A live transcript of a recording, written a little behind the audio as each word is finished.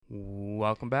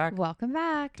Welcome back Welcome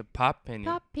back to Pop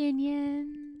Pinion. Pop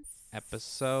Pinions.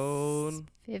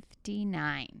 Episode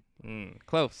 59.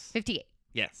 Close. 58.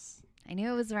 Yes. I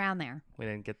knew it was around there.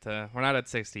 We're not at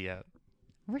 60 yet.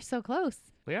 We're so close.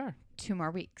 We are. 2 more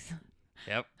weeks.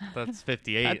 Yep. That's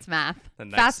 58. That's math.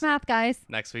 Then Fast math, guys.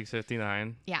 Next week's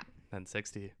 59. Yeah. Then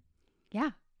 60.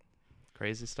 Yeah.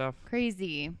 Crazy stuff.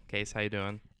 Crazy. Case, how you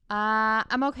doing?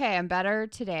 I'm okay. I'm better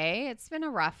today. It's been a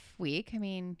rough week. I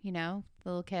mean, the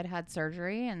little kid had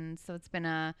surgery, and so it's been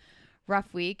a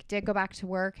rough week. Did go back to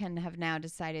work and have now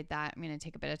decided that I'm going to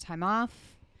take a bit of time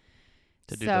off.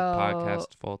 To do the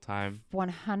podcast full time.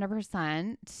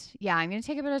 100%. Yeah, I'm going to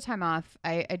take a bit of time off.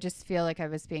 I just feel like I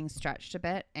was being stretched a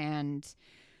bit, and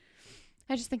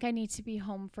I just think I need to be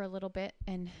home for a little bit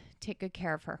and take good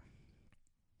care of her.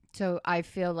 So I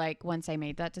feel like once I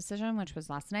made that decision, which was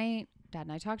last night, Dad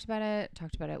and I talked about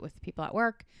it with people at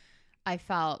work, I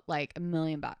felt like $1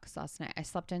 million last night. I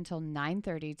slept until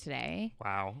 9:30 today.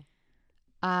 Wow.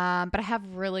 But I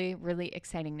have really, really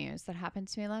exciting news that happened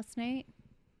to me last night.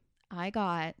 I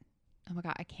got, oh my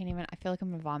God, I feel like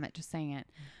I'm gonna vomit just saying it.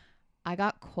 I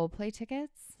got Coldplay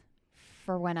tickets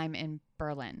for when I'm in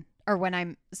Berlin.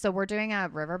 So we're doing a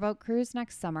riverboat cruise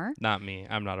next summer. Not me.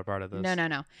 I'm not a part of this.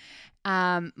 No.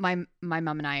 My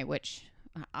mom and I, which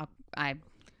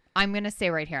I'm going to say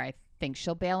right here, I think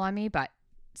she'll bail on me, but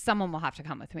someone will have to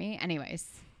come with me. Anyways,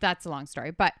 that's a long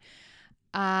story. But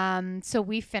so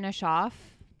we finish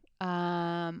off.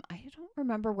 I don't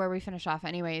remember where we finish off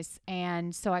anyways.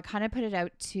 And so I kind of put it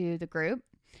out to the group.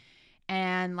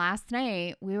 And last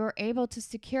night we were able to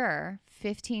secure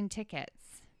 15 tickets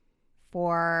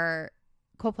for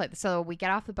Coldplay. So we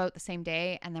get off the boat the same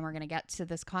day, and then we're going to get to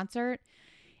this concert,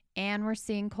 and we're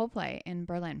seeing Coldplay in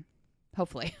Berlin.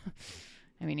 Hopefully.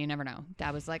 I mean, you never know.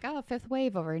 Dad was like, "Oh, fifth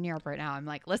wave over in Europe right now." I'm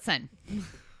like, "Listen,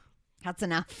 that's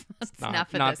enough. That's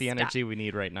enough of not this the stuff. energy we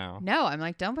need right now." No, I'm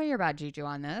like, don't put your bad juju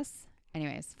on this.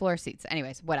 Anyways, floor seats.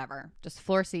 Anyways, whatever. Just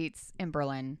floor seats in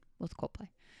Berlin with Coldplay.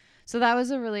 So that was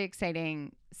a really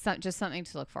exciting, just something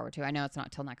to look forward to. I know it's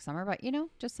not till next summer, but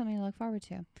just something to look forward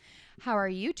to. How are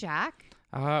you, Jack?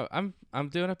 I'm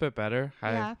doing a bit better.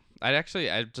 Yeah. I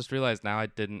just realized now I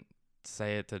didn't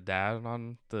say it to Dad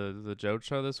on the Joe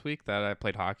show this week that I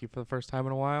played hockey for the first time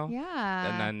in a while. Yeah.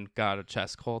 And then got a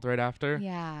chest cold right after.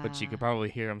 Yeah. Which you could probably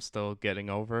hear I'm still getting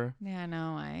over. Yeah,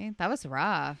 no, that was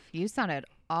rough. You sounded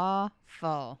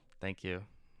awful. Thank you.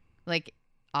 Like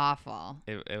awful.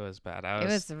 It was bad. It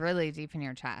was really deep in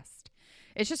your chest.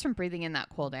 It's just from breathing in that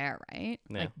cold air, right?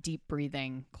 Yeah. Like deep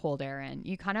breathing cold air in.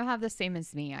 You kind of have the same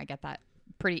as me. I get that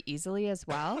pretty easily as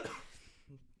well.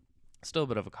 Still a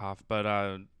bit of a cough,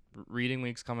 but reading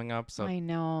week's coming up, so I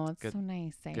know, it's so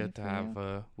nice. Good to have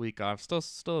a week off.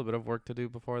 Still a bit of work to do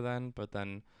before then, but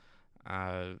then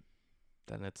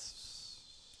it's.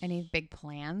 Any big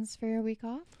plans for your week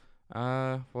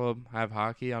off? Well, I have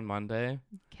hockey on Monday.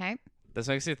 Okay. This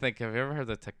makes you think, have you ever heard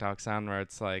the TikTok sound where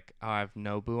it's like, oh, I have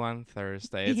Nobu on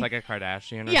Thursday? It's like a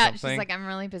Kardashian or yeah, something. she's like, I'm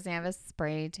really busy. I have a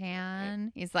spray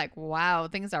tan. He's like, wow,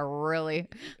 things are really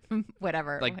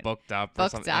whatever. Like booked up or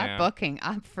something. Yeah. Booking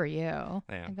up for you.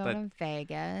 Yeah, I go to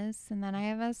Vegas, and then I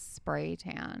have a spray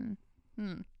tan.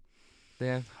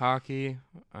 Yeah, hockey.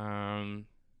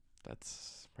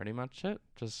 That's pretty much it.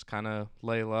 Just kind of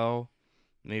lay low.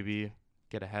 Maybe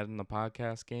get ahead in the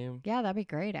podcast game. Yeah, that'd be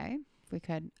great, eh? If we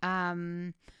could. I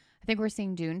think we're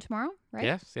seeing Dune tomorrow, right?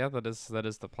 Yes, yeah, that is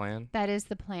the plan. That is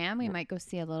the plan. We might go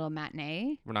see a little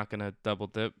matinee. We're not gonna double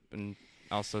dip, and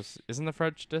also isn't the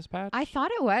French Dispatch? I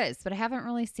thought it was, but I haven't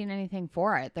really seen anything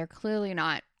for it. They're clearly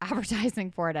not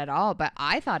advertising for it at all, but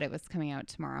I thought it was coming out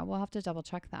tomorrow. We'll have to double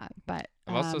check that. But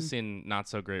I've also seen not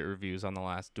so great reviews on The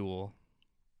Last Duel.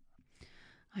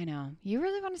 I know. You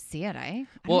really want to see it, eh? I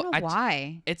Well, don't know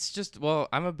why. It's just,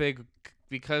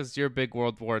 because you're a big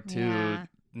World War II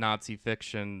Nazi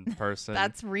fiction person.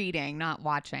 That's reading, not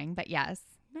watching, but yes.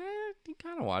 You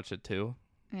kind of watch it too.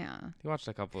 Yeah. You watched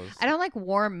a couple of... I don't like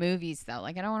war movies though.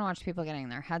 Like I don't want to watch people getting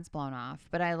their heads blown off,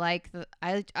 but I like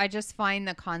I just find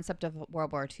the concept of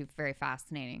World War II very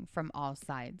fascinating from all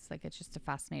sides. Like it's just a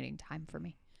fascinating time for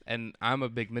me. And I'm a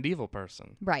big medieval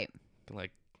person. Right.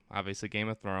 Like obviously Game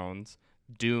of Thrones.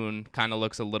 Dune kind of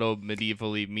looks a little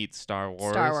medievally meets Star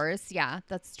Wars. Yeah,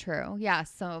 that's true. Yeah,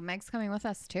 so Meg's coming with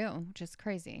us too, which is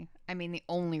crazy. I mean, the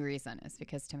only reason is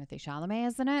because Timothée Chalamet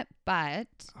is in it, but...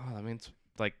 Oh, that means,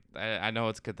 like, I know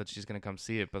it's good that she's going to come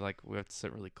see it, but, like, we have to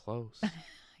sit really close.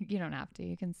 You don't have to.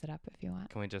 You can sit up if you want.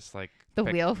 Can we just, like...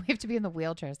 We have to be in the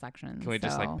wheelchair section. Can we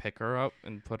just, like, pick her up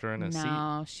and put her in a seat?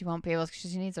 No, she won't be able to.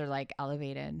 She needs her, like,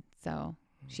 elevated, so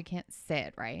she can't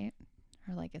sit, right?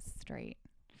 Her leg is straight.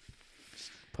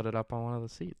 put it up on one of the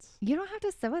seats. You don't have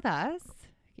to sit with us.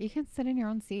 You can sit in your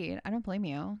own seat. I don't blame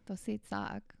you. Those seats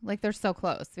suck. Like, they're so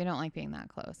close. We don't like being that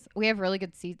close. We have really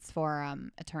good seats for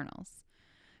Eternals.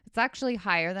 It's actually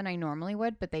higher than I normally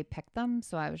would, but they picked them.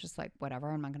 So I was just like,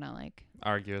 whatever. I'm not going to like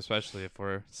argue, especially if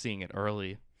we're seeing it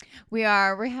early. We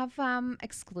are. We have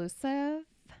exclusive.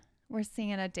 We're seeing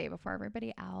it a day before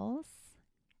everybody else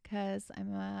because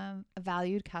I'm a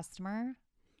valued customer.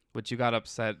 But you got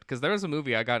upset because there was a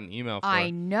movie I got an email for. I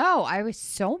know. I was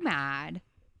so mad.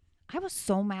 I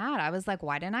was like,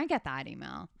 why didn't I get that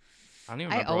email? I don't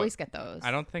even remember. I always get those.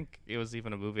 I don't think it was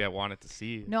even a movie I wanted to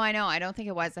see. No, I know. I don't think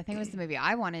it was. I think it was the movie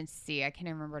I wanted to see. I can't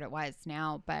even remember what it was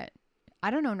now, but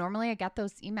I don't know. Normally I get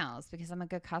those emails because I'm a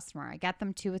good customer. I get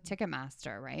them too with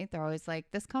Ticketmaster, right? They're always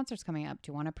like, this concert's coming up.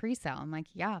 Do you want a pre-sale? I'm like,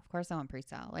 yeah, of course I want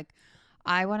pre-sale. Like,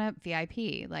 I want a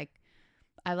VIP. Like,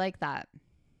 I like that.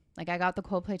 Like, I got the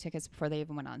Coldplay tickets before they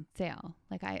even went on sale.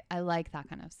 Like, I like that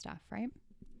kind of stuff, right?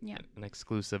 Yeah. An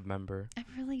exclusive member. I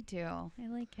really do. I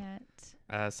like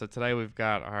it. So today we've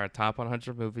got our top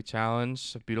 100 movie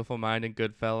challenge, Beautiful Mind and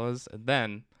Goodfellas, and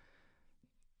then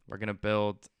we're going to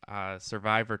build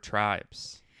Survivor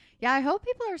tribes. Yeah, I hope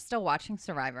people are still watching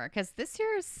Survivor because this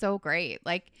year is so great.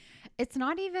 Like, it's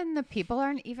not even the people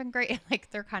aren't even great. Like,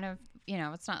 they're kind of,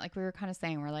 it's not like we were kind of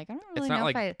saying, we're like, I don't really know.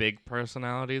 It's not like big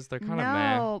personalities. They're kind of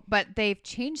No, but they've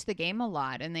changed the game a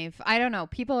lot. And I don't know.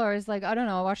 People are always like, I don't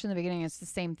know. I watched in the beginning. It's the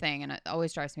same thing. And it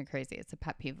always drives me crazy. It's a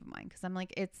pet peeve of mine because I'm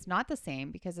like, it's not the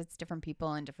same because it's different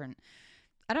people and different.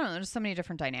 I don't know. There's so many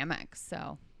different dynamics.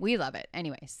 So we love it.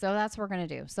 Anyway, so that's what we're going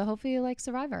to do. So hopefully you like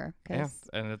Survivor. Yeah,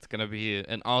 and it's going to be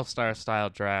an all-star style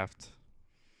draft.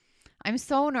 I'm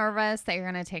so nervous that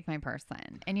you're going to take my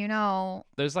person. And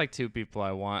there's like two people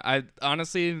I want. I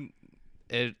honestly,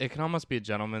 it can almost be a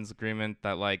gentleman's agreement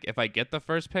that like if I get the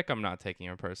first pick, I'm not taking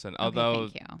your person. Okay, Although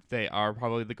thank you. they are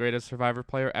probably the greatest Survivor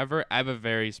player ever, I have a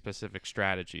very specific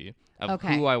strategy of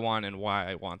Okay. who I want and why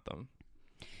I want them.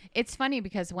 It's funny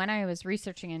because when I was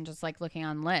researching and just like looking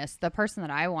on lists, the person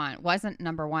that I want wasn't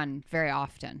number one very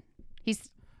often. He's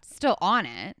still on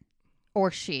it, or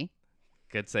she.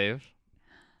 Good save.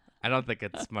 I don't think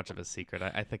it's much of a secret.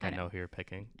 I think I know who you're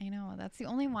picking. I know. That's the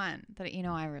only one that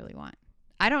I really want.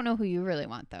 I don't know who you really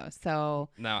want though. So,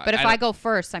 no. But if I go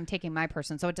first, I'm taking my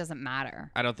person, so it doesn't matter.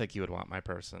 I don't think you would want my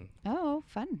person. Oh,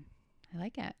 fun! I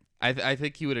like it. I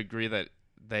think you would agree that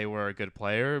they were a good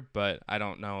player, but I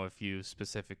don't know if you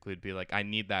specifically would be like, I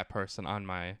need that person on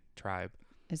my tribe.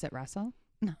 Is it Russell?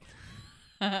 No.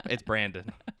 It's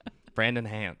Brandon. Brandon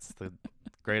Hance, the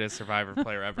greatest Survivor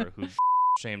player ever, who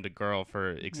shamed a girl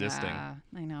for existing. Yeah,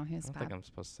 I know. He was I don't bad. think I'm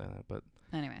supposed to say that, but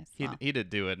Anyways. he did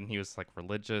do it, and he was like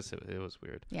religious. It was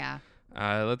weird. Yeah.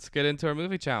 Let's get into our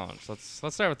movie challenge. Let's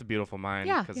start with The Beautiful Mind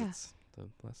because yeah. it's the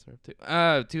lesser of two.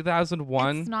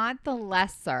 2001. It's not the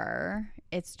lesser.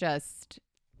 It's just,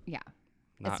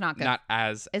 it's not good. Not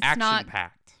as It's not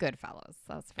action-packed. Goodfellas.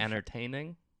 That's for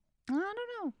Entertaining. I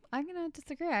don't know. I'm gonna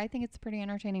disagree. I think it's a pretty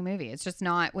entertaining movie. It's just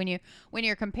not when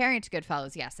you're comparing it to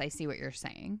Goodfellas. Yes, I see what you're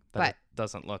saying, But but it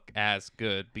doesn't look as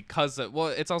good because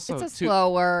it's also it's a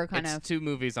slower kind it's of. two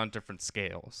movies on different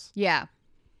scales. Yeah,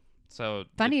 So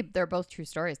funny. They're both true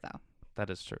stories, though. that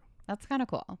is true. That's kind of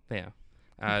cool. Yeah.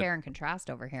 Compare and contrast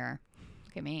over here.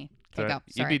 Look at me. Okay, so go.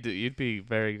 Sorry. You'd be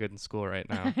very good in school right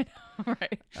now. I know,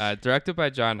 right. Directed by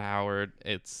John Howard,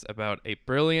 it's about a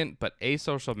brilliant but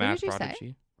asocial math did you say?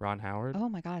 prodigy. Ron Howard. Oh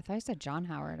my god! I thought you said John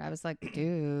Howard. I was like,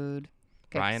 dude.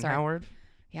 Okay, Ryan sorry. Howard.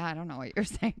 Yeah, I don't know what you're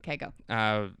saying. Okay, go.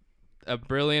 A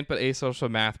brilliant but asocial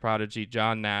math prodigy,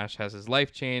 John Nash, has his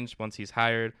life changed once he's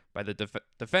hired by the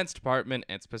Defense Department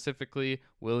and specifically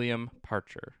William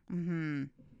Parcher. Mm-hmm.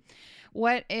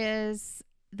 What is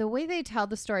the way they tell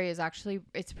the story is actually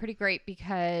it's pretty great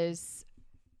because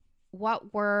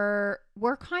what we're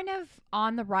kind of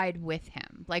on the ride with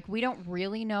him. Like we don't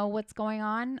really know what's going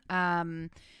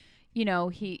on.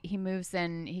 He moves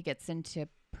in, he gets into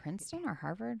Princeton or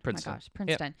Harvard? Princeton. Oh my gosh,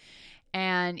 Princeton. Yep.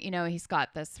 And, he's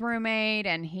got this roommate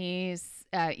and he's,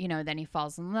 then he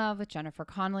falls in love with Jennifer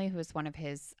Connelly, who is one of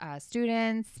his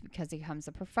students because he becomes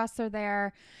a professor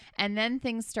there. And then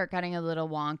things start getting a little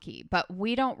wonky, but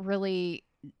we don't really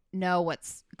know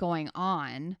what's going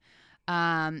on.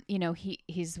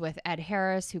 He's with Ed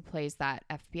Harris, who plays that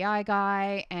FBI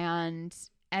guy. And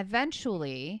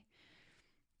eventually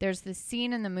there's this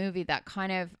scene in the movie that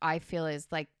kind of, I feel is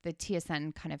like the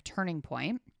TSN kind of turning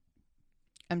point.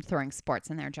 I'm throwing sports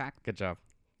in there, Jack. Good job.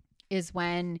 Is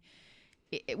when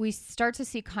we start to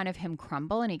see kind of him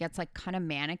crumble and he gets like kind of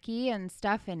manicky and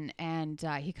stuff. And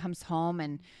he comes home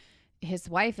and his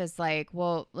wife is like,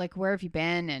 well, like, where have you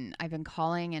been? And I've been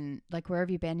calling, and like, where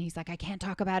have you been? He's like, I can't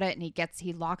talk about it. And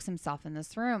he locks himself in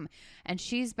this room, and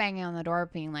she's banging on the door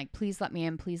being like, please let me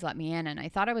in, please let me in. And I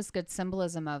thought it was good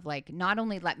symbolism of like, not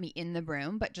only let me in the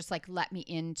room, but just like, let me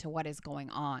into what is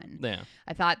going on. Yeah.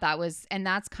 I thought that was, and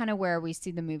that's kind of where we see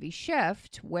the movie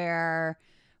shift, where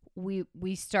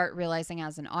we start realizing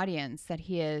as an audience that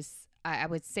he is, I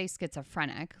would say,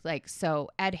 schizophrenic. Like, so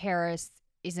Ed Harris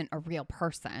isn't a real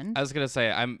person. I was gonna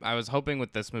say, I was hoping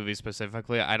with this movie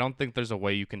specifically, I don't think there's a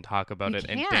way you can talk about it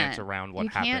and dance around what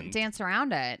happened. You can't dance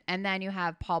around it. And then you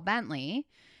have Paul Bentley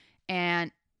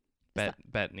and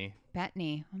Bettany.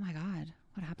 Oh my God,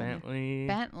 what happened?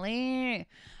 Bentley.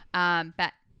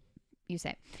 You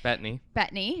say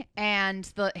Bettany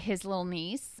and his little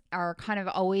niece are kind of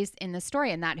always in the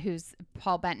story, and that who's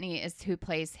Paul Bettany is who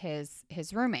plays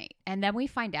his roommate. And then we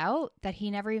find out that he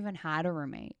never even had a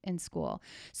roommate in school.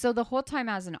 So the whole time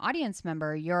as an audience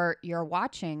member, you're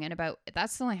watching, and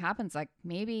that's only happens like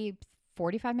maybe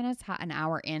 45 minutes, an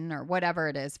hour in, or whatever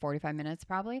it is, 45 minutes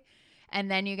probably. And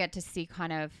then you get to see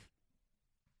kind of,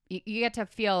 you get to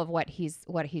feel of what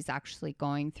he's actually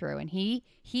going through. And he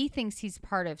thinks he's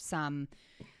part of some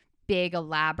big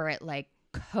elaborate like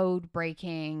code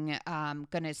breaking,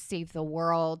 gonna save the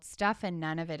world stuff, and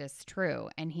none of it is true.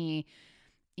 And he,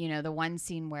 the one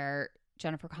scene where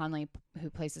Jennifer Connelly, who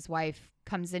plays his wife,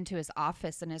 comes into his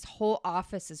office, and his whole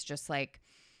office is just like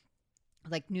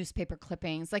newspaper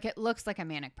clippings. Like, it looks like a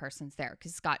manic person's there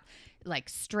because it's got like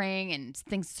string and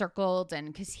things circled,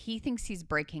 and because he thinks he's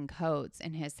breaking codes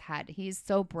in his head. He's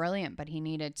so brilliant, but he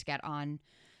needed to get on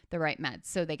the right meds.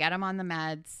 So they get him on the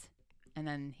meds, and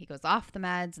then he goes off the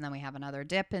meds, and then we have another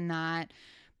dip in that.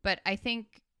 But I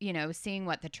think, seeing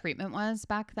what the treatment was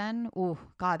back then, oh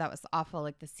God, that was awful.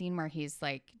 Like the scene where he's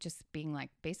like just being like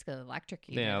basically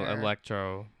electrocuted. Yeah,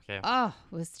 electro. Yeah. Oh,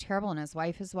 it was terrible. And his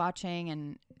wife is watching,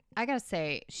 and I gotta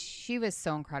say, she was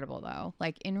so incredible though.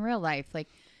 Like in real life, like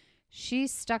she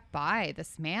stuck by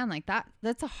this man like that.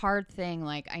 That's a hard thing.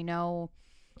 Like, I know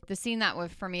the scene that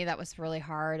was for me that was really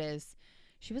hard is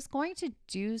she was going to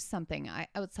do something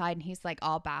outside, and he's like,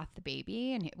 I'll bath the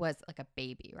baby, and it was like a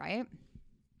baby, right?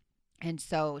 And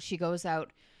so she goes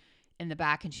out in the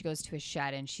back, and she goes to his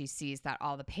shed, and she sees that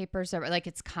all the papers are like,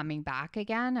 it's coming back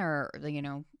again, or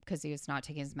because he was not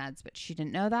taking his meds, but she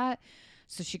didn't know that.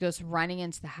 So she goes running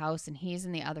into the house, and he's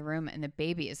in the other room, and the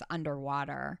baby is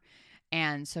underwater.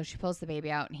 And so she pulls the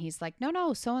baby out, and he's like,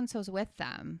 no, so-and-so's with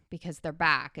them because they're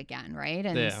back again. Right.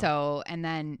 And and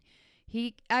then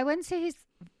I wouldn't say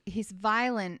he's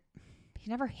violent. He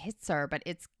never hits her, but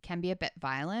can be a bit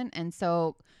violent. And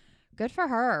so good for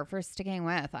her for sticking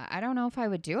with. I don't know if I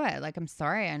would do it. Like, I'm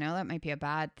sorry. I know that might be a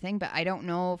bad thing, but I don't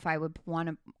know if I would want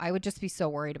to. I would just be so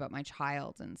worried about my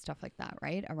child and stuff like that,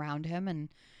 right, around him. And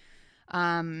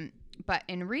but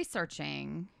in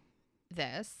researching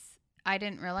this, I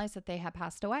didn't realize that they had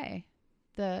passed away.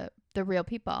 The real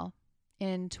people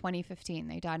in 2015.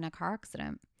 They died in a car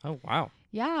accident. Oh, wow.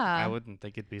 Yeah. I wouldn't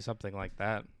think it'd be something like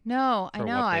that. No, I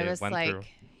know. I was like, through.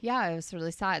 Yeah, it was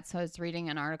really sad. So I was reading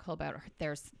an article about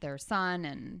their son,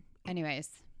 and anyways.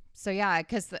 So yeah,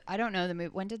 because I don't know the movie.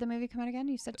 When did the movie come out again?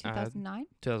 You said 2009?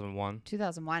 2001.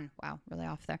 2001. Wow, really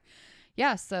off there.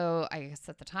 Yeah, so I guess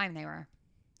at the time they were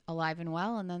alive and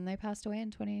well, and then they passed away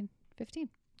in 2015.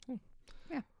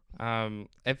 Yeah.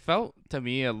 It felt to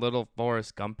me a little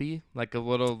Forrest Gumpy, like a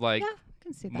little like I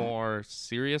can see that. More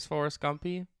serious Forrest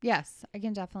Gumpy. Yes, I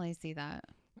can definitely see that.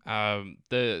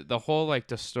 The whole like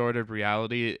distorted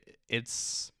reality,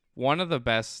 it's one of the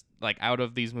best, like, out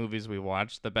of these movies we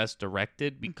watched, the best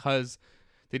directed, because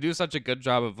they do such a good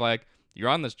job of like, you're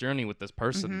on this journey with this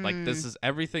person. Mm-hmm. Like, this is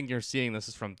everything you're seeing. This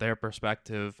is from their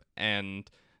perspective, and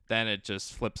then it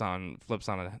just flips on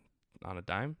a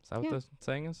dime. Is that what the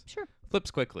saying is? Sure.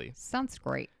 Flips quickly. Sounds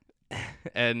great.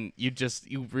 And you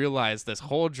realize this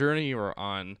whole journey you were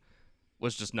on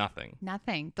was just nothing.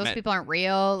 Nothing. Those people aren't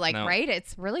real. Like, no. Right?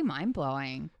 It's really mind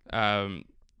blowing.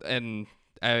 And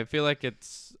I feel like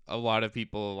it's a lot of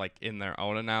people, like, in their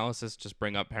own analysis just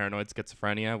bring up paranoid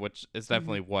schizophrenia, which is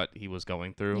definitely what he was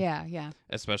going through. Yeah.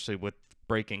 Especially with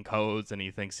breaking codes, and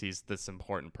he thinks he's this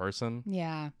important person.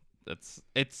 Yeah.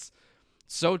 It's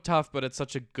so tough, but it's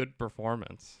such a good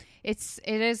performance. It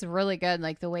is really good.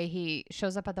 Like the way he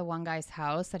shows up at the one guy's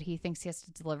house that he thinks he has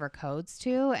to deliver codes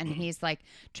to, and he's like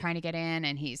trying to get in,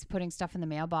 and he's putting stuff in the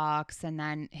mailbox, and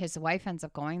then his wife ends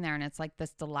up going there, and it's like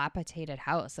this dilapidated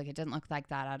house. Like, it didn't look like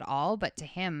that at all, but to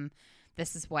him,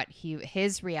 this is what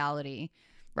his reality,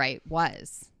 right,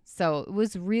 was. So it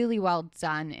was really well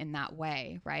done in that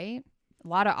way, right? A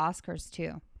lot of Oscars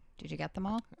too. Did you get them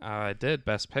all? I did.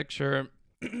 Best Picture.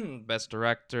 Best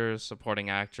Director, Supporting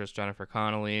Actress Jennifer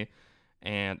Connelly,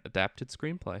 and Adapted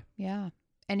Screenplay. Yeah.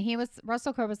 And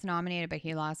Russell Crowe was nominated, but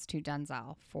he lost to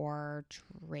Denzel for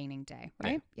Training Day,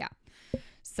 right? Yeah.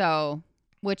 So,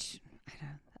 which, I don't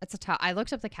know, it's a tough, I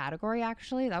looked up the category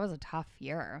actually. That was a tough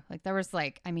year. Like there was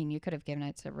you could have given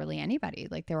it to really anybody.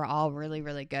 Like they were all really,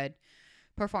 really good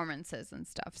performances and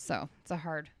stuff. So it's a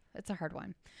hard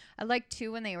one. I liked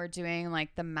too when they were doing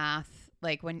like the math,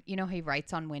 like when, he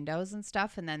writes on windows and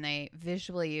stuff, and then they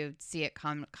visually, you'd see it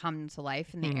come to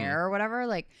life in the air or whatever.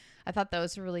 Like I thought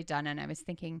those were really done. And I was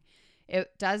thinking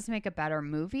it does make a better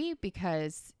movie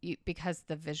because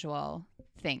the visual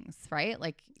things, right?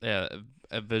 Like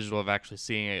a visual of actually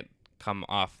seeing it come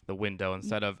off the window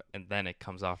instead of, and then it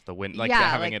comes off the window, like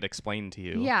having it explained to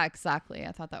you. Yeah, exactly.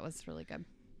 I thought that was really good.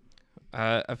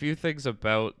 A few things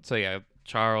about,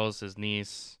 Charles, his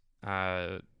niece,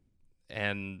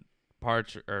 and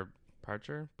Porcher? I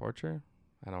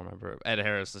don't remember. Ed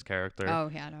Harris's character. Oh,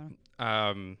 yeah, I don't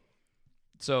know.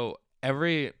 So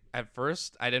at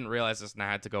first I didn't realize this and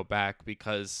I had to go back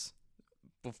because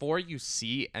before you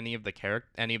see any of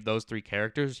those three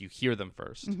characters, you hear them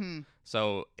first. Mm-hmm.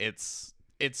 So it's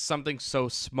something so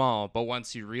small, but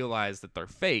once you realize that they're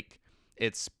fake,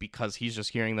 it's because he's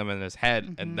just hearing them in his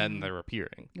head and then they're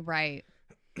appearing. Right.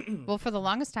 Well, for the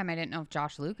longest time, I didn't know if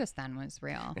Josh Lucas then was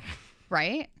real.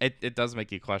 Right? It does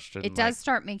make you question. It does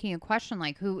start making you question,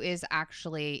 like, who is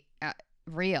actually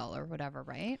real or whatever,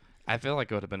 right? I feel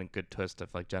like it would have been a good twist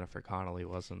if, like, Jennifer Connelly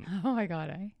wasn't. Oh, my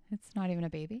God. It's not even a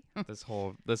baby. This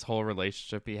whole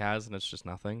relationship he has, and it's just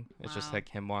nothing. Wow. It's just, like,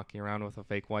 him walking around with a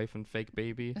fake wife and fake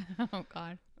baby. Oh,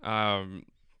 God.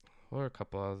 What are a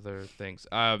couple other things?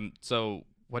 So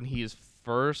when he's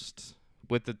first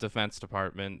with the Defense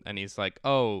Department, and he's like,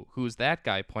 oh, who's that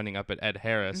guy, pointing up at Ed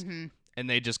Harris? Mm-hmm. And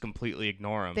they just completely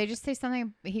ignore him. They just say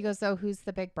something. He goes, oh, who's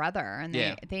the big brother? And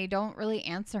they don't really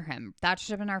answer him. That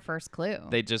should have been our first clue.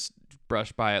 They just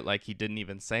brush by it like he didn't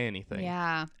even say anything.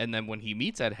 Yeah. And then when he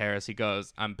meets Ed Harris, he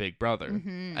goes, I'm Big Brother.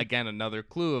 Mm-hmm. Again, another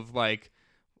clue of like,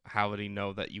 how would he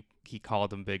know that he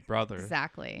called him Big Brother?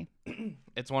 Exactly.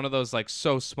 It's one of those like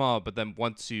so small, but then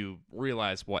once you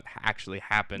realize what actually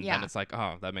happened, then it's like,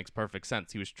 oh, that makes perfect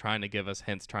sense. He was trying to give us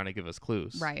hints, trying to give us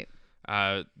clues. Right.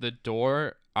 The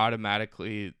door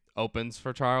automatically opens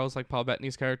for Charles, like Paul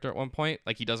Bettany's character at one point.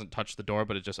 Like he doesn't touch the door,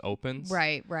 but it just opens.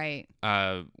 Right.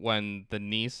 When the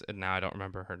niece, and now I don't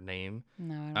remember her name.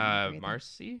 No, I don't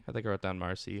Marcy, I think I wrote down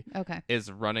Marcy. Okay.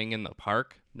 Is running in the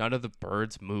park. None of the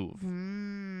birds move.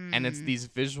 And it's these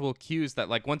visual cues that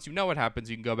like once you know what happens,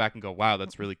 you can go back and go, wow,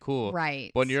 that's really cool.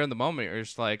 Right. But when you're in the moment, you're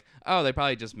just like, oh, they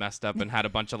probably just messed up and had a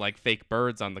bunch of like fake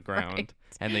birds on the ground right.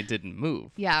 and they didn't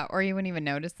move. Yeah, or you wouldn't even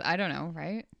notice. I don't know,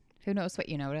 right? Who knows what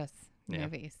you notice in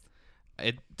movies?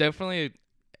 It definitely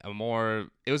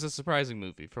it was a surprising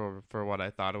movie for what I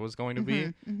thought it was going to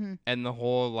be. Mm-hmm. And the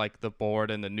whole like the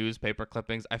board and the newspaper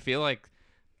clippings, I feel like,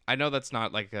 I know that's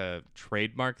not like a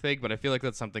trademark thing, but I feel like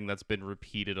that's something that's been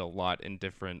repeated a lot in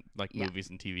different like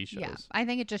movies and TV shows. Yeah, I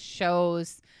think it just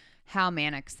shows how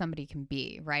manic somebody can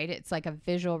be, right? It's like a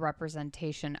visual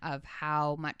representation of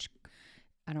how much,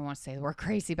 I don't want to say the word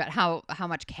crazy, but how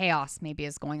much chaos maybe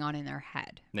is going on in their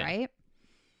head, right?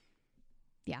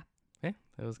 Yeah. Yeah,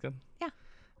 that was good.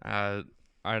 Yeah.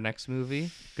 Our next movie,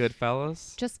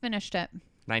 Goodfellas. Just finished it.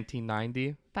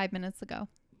 1990. 5 minutes ago.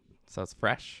 So it's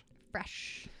fresh.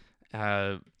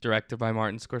 Directed by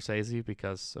Martin Scorsese,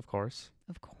 because of course.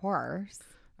 Of course.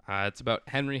 It's about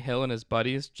Henry Hill and his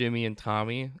buddies, Jimmy and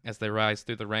Tommy, as they rise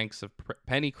through the ranks of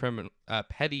petty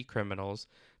criminals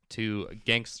to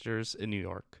gangsters in New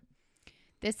York.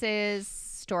 This is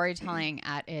storytelling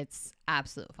at its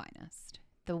absolute finest.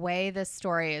 The way this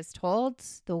story is told,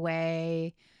 the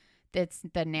way it's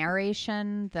the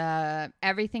narration, the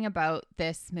everything about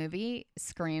this movie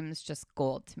screams just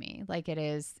gold to me. Like it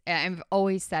is, I've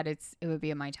always said it would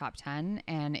be in my top 10,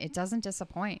 and it doesn't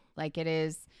disappoint. Like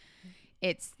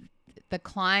it's the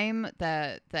climb,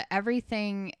 the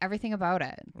everything about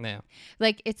it. Yeah.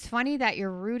 Like it's funny that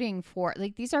you're rooting for,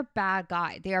 like, these are bad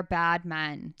guys. They are bad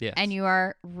men. Yes. And you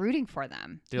are rooting for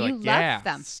them. They're you like, love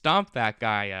them. Stomp that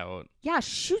guy out. Yeah,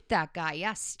 shoot that guy.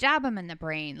 Yeah, stab him in the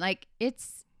brain. Like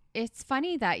it's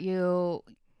funny that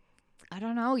I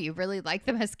don't know, you really like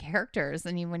them as characters,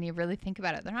 and when you really think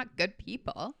about it, they're not good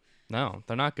people. No,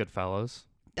 they're not good fellows.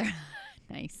 They're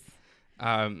nice.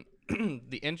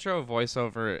 The intro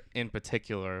voiceover in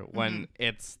particular, when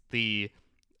it's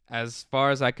as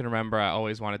far as I can remember, I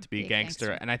always wanted to be a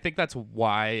gangster. And I think that's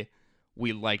why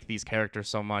we like these characters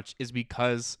so much, is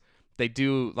because they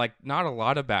do, like, not a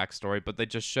lot of backstory, but they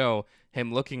just show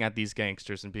him looking at these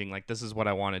gangsters and being like, this is what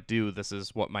I want to do. This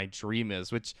is what my dream is,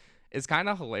 which is kind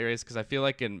of hilarious because I feel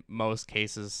like in most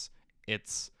cases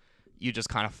it's you just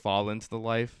kind of fall into the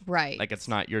life. Right. Like it's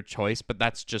not your choice, but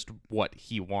that's just what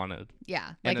he wanted. Yeah.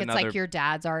 And Like it's another- like your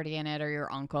dad's already in it or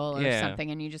your uncle or Yeah.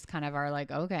 something, and you just kind of are like,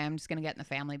 okay, I'm just gonna get in the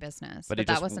family business. But he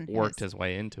that just wasn't worked his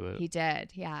way into it. He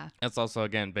did. Yeah. It's also,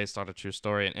 again, based on a true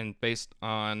story and based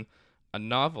on a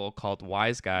novel called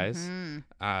Wise Guys,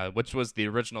 which was the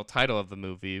original title of the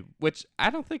movie, which I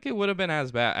don't think it would have been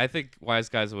as bad. I think Wise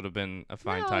Guys would have been a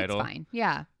fine No, title. It's fine.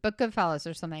 Yeah. But Goodfellas,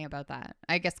 there's something about that.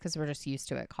 I guess because we're just used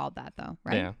to it called that, though,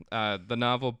 right? Yeah. The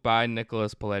novel by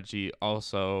Nicholas Pileggi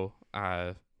also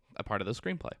a part of the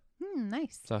screenplay.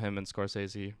 Nice. So him and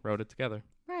Scorsese wrote it together.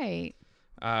 Right.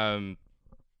 I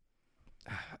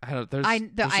don't. There's, I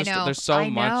there's know. There's so I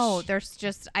much. know. There's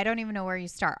just I don't even know where you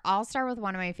start. I'll start with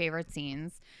one of my favorite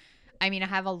scenes. I mean, I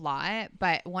have a lot,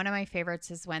 but one of my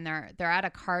favorites is when they're at a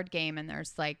card game and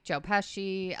there's like Joe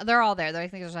Pesci. They're all there. I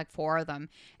think there's like 4 of them,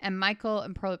 and Michael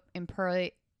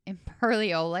Imperioli,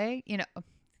 you know,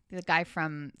 the guy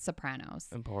from Sopranos.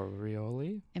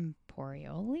 Imperioli.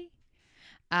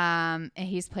 And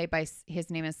he's played by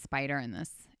his name is Spider in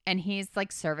this. And he's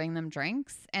like serving them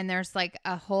drinks, and there's like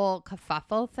a whole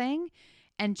kerfuffle thing,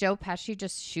 and Joe Pesci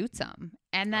just shoots him,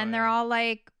 and then they're all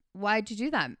like, "Why'd you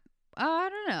do that?" Oh, I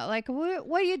don't know. Like,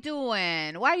 what are you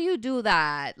doing? Why do you do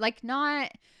that? Like,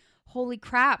 not, holy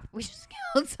crap, we just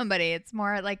killed somebody. It's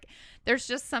more like there's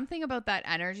just something about that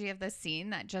energy of the scene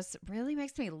that just really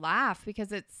makes me laugh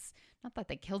because it's not that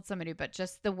they killed somebody, but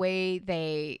just the way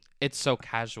it's so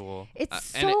casual. It's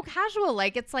so casual.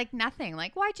 Like, it's like nothing.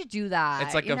 Like, why'd you do that?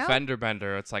 It's like a fender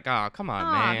bender. It's like, oh, come on,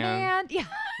 Aw, man. Yeah.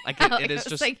 Like, it is it's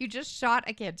just like you just shot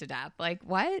a kid to death. Like,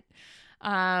 what?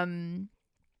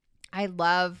 I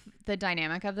love the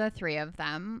dynamic of the 3 of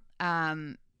them,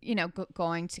 you know,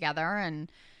 going together,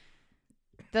 and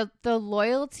the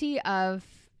loyalty of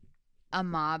a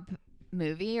mob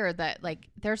movie, or that, like,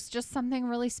 there's just something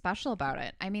really special about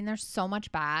it. I mean, there's so much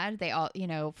bad. They all, you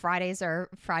know, Fridays are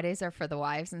for the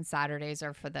wives and Saturdays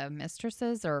are for the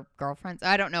mistresses or girlfriends.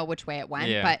 I don't know which way it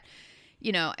went, but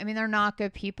you know, I mean, they're not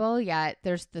good people, yet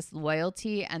there's this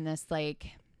loyalty and this, like,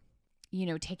 you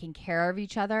know, taking care of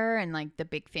each other, and like the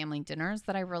big family dinners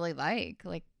that I really like.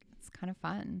 Like, it's kind of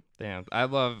fun. Damn, I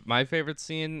love, my favorite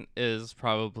scene is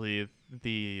probably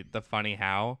the funny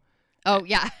how. Oh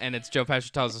yeah. And it's Joe Pesci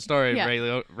tells the story. Yeah.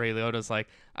 Ray Liotta's like,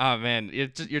 oh man,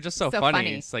 you're just so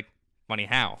funny. It's like, funny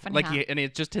how? Funny like how. and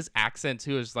it's just his accent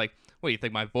too is like, what, you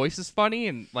think my voice is funny?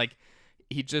 And like,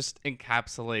 he just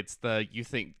encapsulates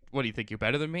what do you think, you're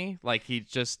better than me? Like, he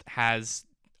just has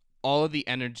all of the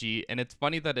energy, and it's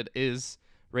funny that it is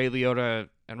Ray Liotta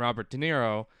and Robert De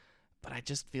Niro, but I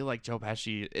just feel like Joe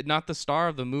Pesci, not the star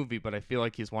of the movie, but I feel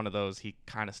like he's one of those, he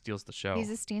kind of steals the show. He's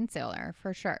a scene stealer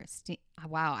for sure.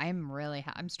 Wow, I'm really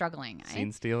I'm struggling.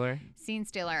 Scene stealer. Scene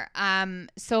stealer.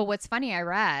 So what's funny, I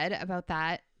read about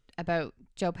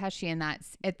Joe Pesci, and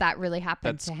that really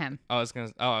happened to him. I was gonna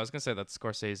say that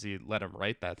Scorsese let him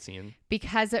write that scene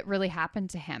because it really happened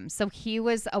to him. So he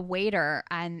was a waiter,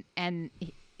 and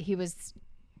he was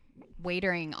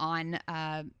waitering on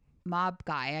a mob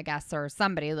guy, I guess, or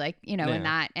somebody, like, you know, in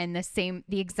that, and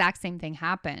the exact same thing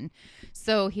happened.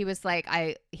 So he was like,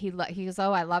 he goes,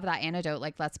 oh, I love that anecdote.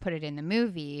 Like, let's put it in the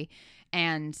movie.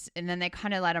 And then they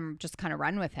kind of let him just kind of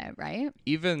run with it, right?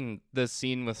 Even the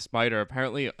scene with Spider,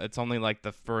 apparently it's only like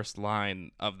the first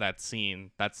line of that scene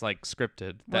that's like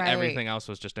scripted. That everything else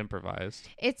was just improvised.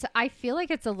 I feel like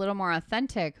it's a little more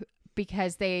authentic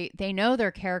because they know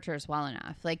their characters well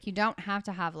enough. Like, you don't have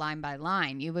to have line by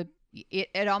line.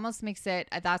 It almost makes it,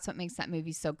 that's what makes that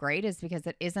movie so great, is because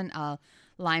it isn't a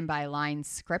line by line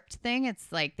script thing.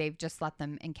 It's like they've just let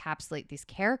them encapsulate these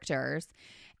characters,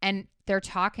 and they're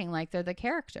talking like they're the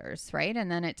characters, right?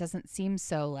 And then it doesn't seem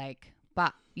so like,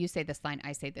 but you say this line,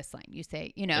 I say this line, you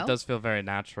say, you know. It does feel very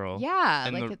natural. Yeah.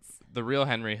 And like the real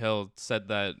Henry Hill said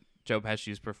that Joe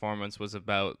Pesci's performance was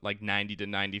about like 90 to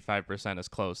 95% as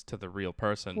close to the real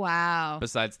person. Wow.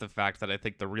 Besides the fact that I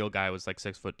think the real guy was like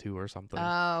 6'2" or something.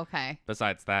 Oh, okay.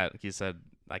 Besides that, he said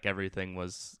like everything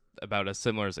was about as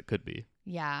similar as it could be.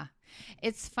 Yeah.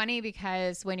 It's funny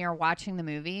because when you're watching the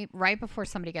movie, right before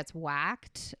somebody gets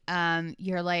whacked,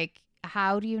 you're like,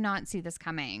 how do you not see this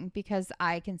coming? Because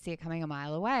I can see it coming a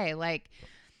mile away. Like,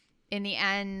 in the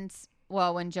end,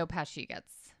 well, when Joe Pesci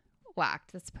gets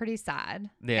whacked, that's pretty sad.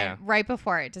 Yeah. And right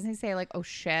before it, doesn't he say like, oh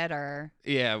shit, or?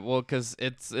 Yeah, well, because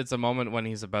it's a moment when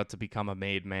he's about to become a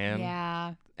made man.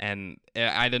 Yeah. And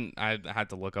I had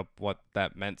to look up what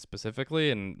that meant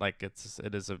specifically, and like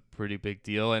it is a pretty big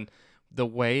deal. And the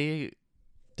way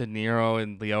De Niro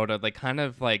and Liotta, like, kind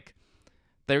of like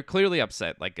they're clearly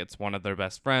upset. Like, it's one of their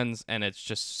best friends, and it's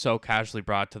just so casually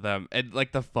brought to them. And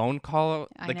like the phone call,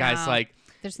 I the guy's know. like,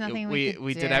 There's nothing we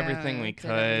could did everything we did could.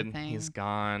 everything. He's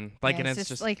gone. Like, Yeah, and it's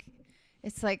just like,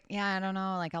 it's like, yeah, I don't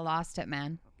know. Like, I lost it,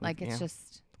 man. Like, it's Yeah.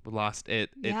 just we lost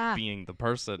it Yeah. being the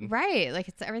person. right. Like,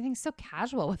 it's everything's so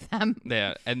casual with them.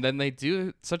 Yeah, and then they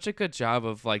do such a good job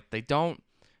of like they don't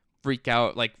freak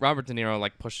out. Like Robert De Niro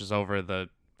like pushes over the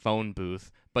phone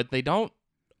booth, but they don't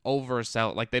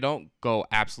oversell. Like they don't go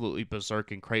absolutely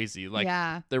berserk and crazy. Like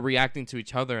yeah. they're reacting to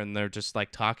each other and they're just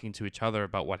like talking to each other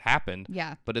about what happened,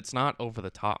 Yeah. but it's not over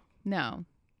the top. No.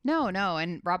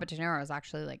 And Robert De Niro is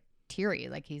actually like teary.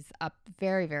 Like he's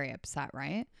very, very upset,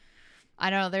 right? I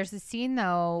don't know. There's a scene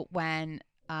though when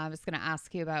I was going to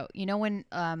ask you about,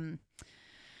 when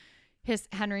his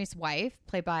Henry's wife,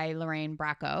 played by Lorraine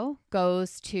Bracco,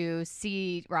 goes to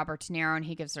see Robert De Niro and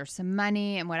he gives her some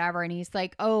money and whatever. And he's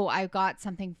like, "Oh, I got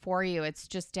something for you. It's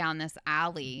just down this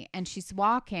alley." And she's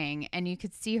walking and you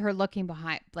could see her looking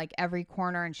behind like every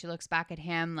corner and she looks back at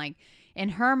him. Like in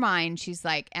her mind, she's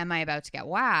like, "Am I about to get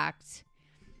whacked?"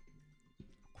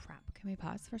 Crap. Can we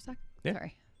pause for a sec? Yeah.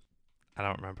 Sorry. I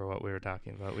don't remember what we were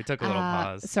talking about. We took a little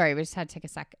pause. Sorry, we just had to take a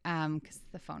sec because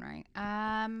the phone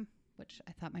rang. Which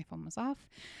I thought my phone was off.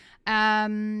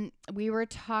 We were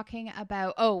talking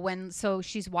about so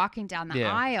she's walking down the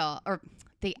aisle or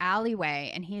the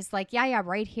alleyway, and he's like, yeah,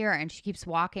 right here, and she keeps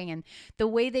walking, and the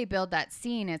way they build that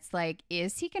scene, it's like,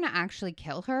 is he gonna actually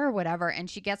kill her or whatever? And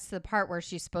she gets to the part where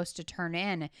she's supposed to turn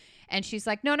in, and she's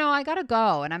like, no, I gotta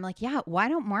go, and I'm like, yeah, why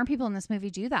don't more people in this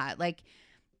movie do that? Like,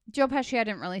 Joe Pesci I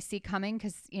didn't really see coming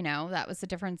because, that was a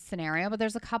different scenario. But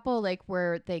there's a couple like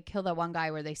where they kill that one guy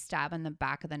where they stab in the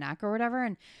back of the neck or whatever.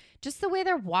 And just the way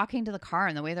they're walking to the car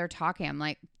and the way they're talking, I'm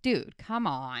like, dude, come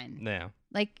on. Yeah.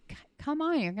 Like, come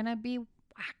on. You're going to be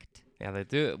whacked. Yeah, they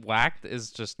do. Whacked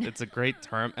is just, it's a great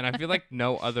term. And I feel like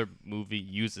no other movie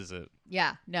uses it.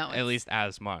 Yeah, no. At least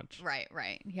as much.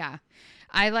 Right. Yeah.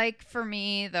 I like, for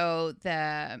me, though,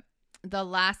 the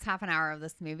last half an hour of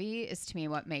this movie is to me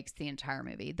what makes the entire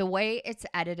movie. The way it's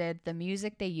edited, the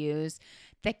music they use,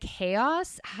 the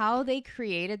chaos, how they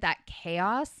created that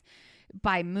chaos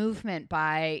by movement,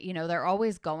 by, they're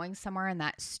always going somewhere, and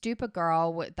that stupid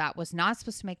girl that was not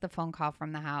supposed to make the phone call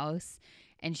from the house.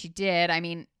 And she did. I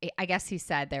mean, I guess he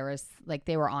said there was like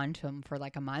they were on to him for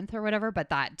like a month or whatever, but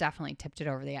that definitely tipped it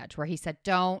over the edge where he said,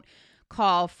 don't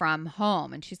call from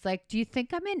home. And she's like, do you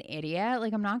think I'm an idiot?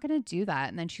 Like, I'm not going to do that.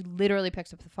 And then she literally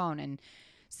picks up the phone. And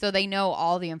so they know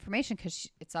all the information because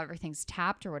everything's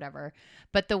tapped or whatever.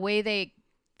 But the way the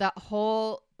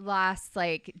whole last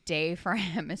like day for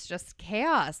him is just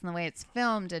chaos, and the way it's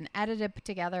filmed and edited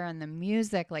together and the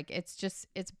music, like it's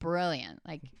brilliant,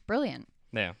 like brilliant.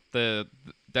 Yeah,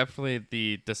 definitely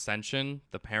the dissension,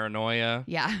 the paranoia.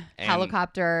 Yeah,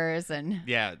 helicopters and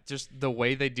yeah, just the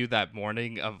way they do that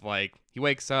morning of like he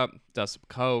wakes up, does some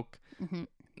coke, and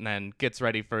then gets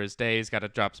ready for his day. He's got to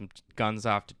drop some guns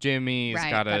off to Jimmy. He's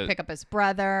got to pick up his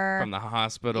brother from the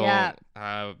hospital. Yeah.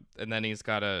 And then he's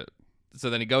got to. So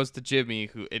then he goes to Jimmy,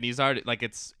 and he's already like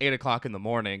it's 8:00 in the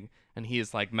morning, and he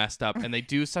is like messed up. And they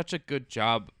do such a good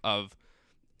job of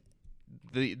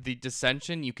the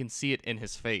dissension. You can see it in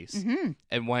his face.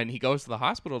 And when he goes to the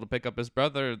hospital to pick up his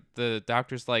brother, the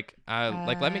doctor's like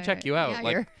let me check you out. yeah,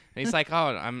 Like, and he's like,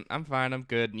 oh, I'm fine, I'm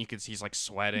good. And you can see he's like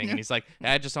sweating, and he's like,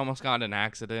 I just almost got in an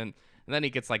accident. And then he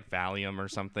gets like Valium or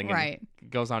something, and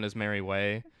goes on his merry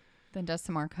way. Then does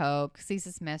some more coke, sees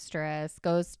his mistress,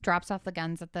 drops off the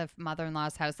guns at the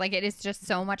mother-in-law's house. Like, it is just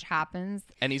so much happens.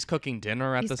 And he's cooking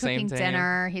dinner at the same time. He's cooking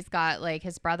dinner. He's got like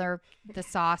his brother, the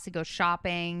sauce. He goes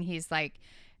shopping. He's like,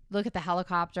 look at the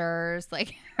helicopters.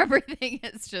 Like, everything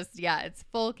is just, it's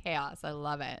full chaos. I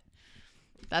love it.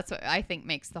 That's what I think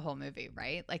makes the whole movie,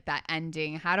 right? Like that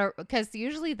ending. Because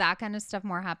usually that kind of stuff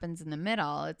more happens in the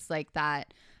middle. It's like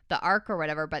that. The arc or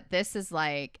whatever, but this is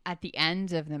like at the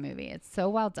end of the movie. It's so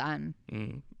well done.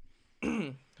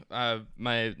 I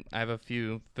have a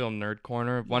few film nerd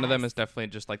corner. One of them is definitely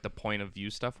just like the point of view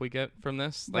stuff we get from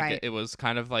this. Like it was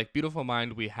kind of like Beautiful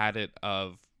Mind. We had it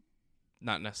of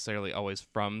not necessarily always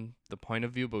from the point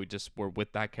of view, but we just were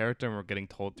with that character and we're getting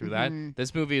told through that.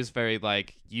 This movie is very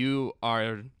like you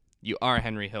are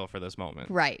Henry Hill for this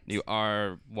moment. Right. You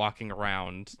are walking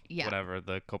around whatever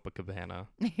the Copacabana.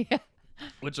 Yeah.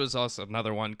 Which was also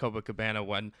another one, Copacabana,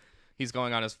 when he's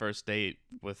going on his first date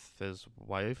with his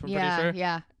wife, I'm pretty sure.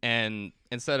 Yeah. And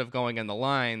instead of going in the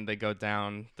line, they go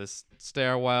down this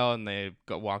stairwell and they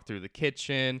walk through the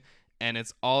kitchen. And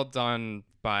it's all done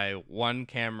by one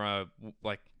camera,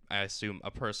 like I assume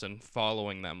a person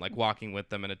following them, like walking with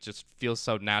them. And it just feels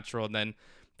so natural. And then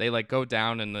they like go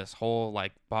down and this whole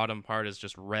like bottom part is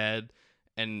just red.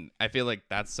 And I feel like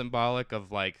that's symbolic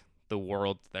of like the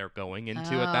world they're going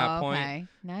into at that point. Okay.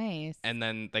 Nice. And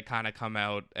then they kind of come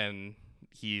out and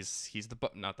he's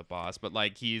not the boss, but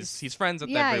like he's friends with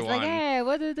yeah, everyone. he's like, hey,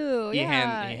 what to do? He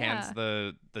yeah, hands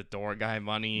the door guy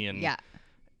money, and yeah.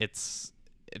 it's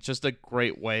just a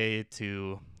great way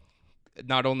to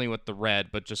not only with the red,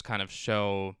 but just kind of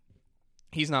show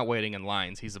he's not waiting in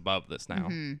lines. He's above this now.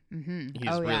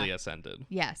 He's really ascended.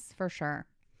 Yes, for sure.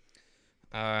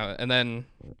 And then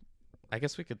I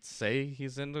guess we could say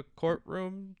he's in the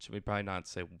courtroom. Should we probably not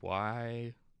say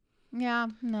why? Yeah,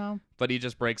 no. But he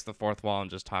just breaks the fourth wall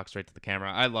and just talks straight to the camera.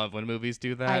 I love when movies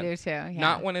do that. I do too. Yeah.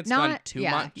 Not when it's done too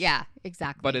much. Yeah,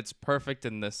 exactly. But it's perfect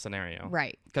in this scenario.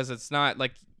 Right. Because it's not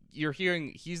like you're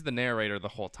hearing, he's the narrator the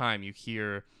whole time. You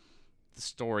hear the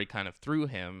story kind of through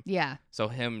him. Yeah. So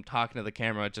him talking to the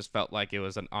camera, it just felt like it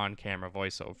was an on-camera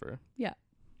voiceover. Yeah.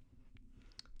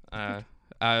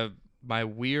 My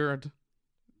weird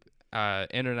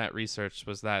internet research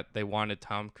was that they wanted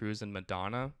Tom Cruise and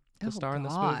Madonna to star in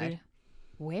this movie.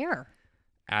 Where?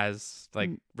 As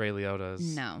like Ray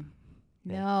Liotta's. No.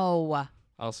 Yeah. No.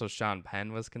 Also, Sean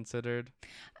Penn was considered.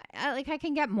 I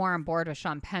can get more on board with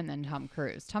Sean Penn than Tom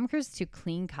Cruise. Tom Cruise is too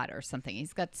clean cut or something.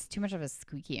 He's got too much of a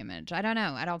squeaky image. I don't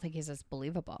know. I don't think he's as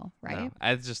believable, right? No,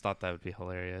 I just thought that would be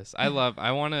hilarious. I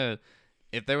want to,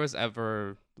 if there was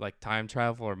ever like time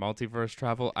travel or multiverse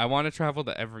travel, I want to travel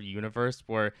to every universe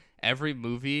where every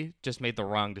movie just made the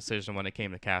wrong decision when it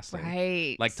came to casting.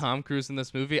 Right. Like Tom Cruise in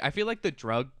this movie, I feel like the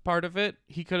drug part of it,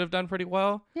 he could have done pretty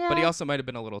well, Yeah. but he also might have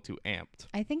been a little too amped.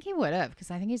 I think he would have,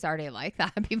 because I think he's already like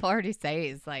that. People already say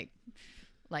he's like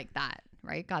that,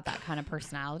 right? Got that kind of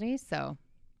personality. So,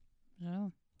 I don't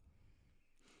know.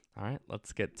 All right,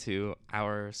 let's get to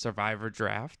our Survivor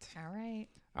draft. All right.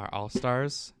 Our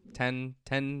All-Stars, 10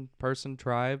 person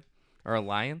tribe or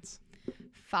alliance,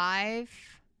 5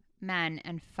 men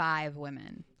and 5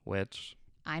 women. which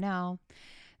I know.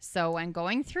 So when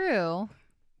going through,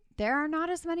 there are not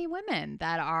as many women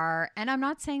that are, and I'm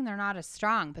not saying they're not as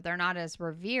strong, but they're not as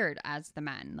revered as the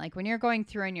men. Like when you're going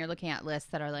through and you're looking at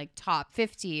lists that are like top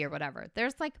 50 or whatever,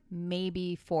 there's like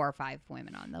maybe 4 or 5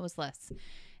 women on those lists.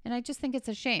 And I just think it's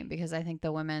a shame, because I think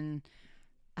the women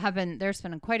there's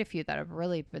been quite a few that have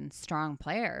really been strong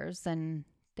players, and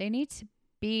they need to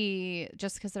be,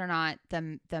 just because they're not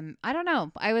them. I don't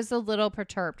know. I was a little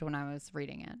perturbed when I was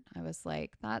reading it. I was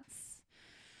like, that's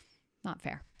not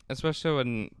fair. especially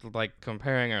when like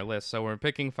comparing our list. So we're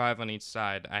picking 5 on each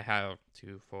side. I have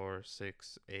 2, 4,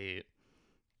 6, 8,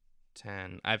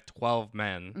 10. I have 12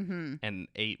 men and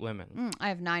 8 women. I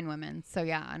have 9 women. So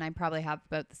yeah, and I probably have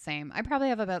about the same. I probably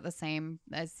have about the same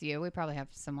as you. We probably have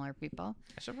similar people.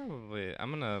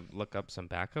 I'm gonna look up some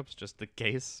backups just in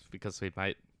case, because we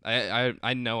might.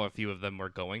 I know a few of them were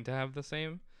going to have the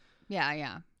same.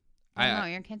 Yeah. No,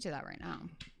 you can't do that right now.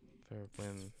 For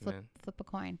women. Flip a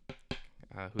coin.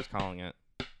 Who's calling it?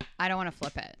 I don't want to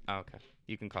flip it. Oh, okay.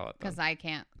 You can call it then. Because I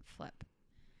can't flip.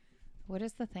 What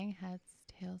is the thing? Heads,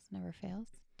 tails, never fails?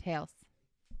 Tails.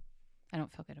 I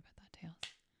don't feel good about that.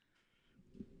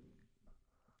 Tails.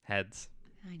 Heads.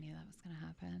 I knew that was going to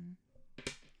happen.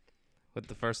 With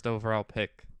the first overall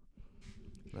pick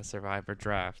in the Survivor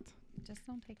draft. Just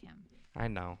don't take him. I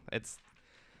know. It's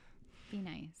Be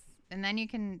nice. And then you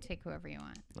can take whoever you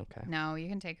want. okay. No, you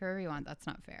can take whoever you want. That's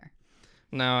not fair.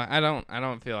 No, I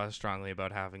don't feel as strongly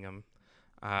about having him.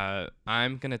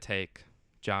 I'm gonna take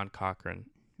John Cochran,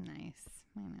 Nice.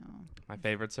 I know. my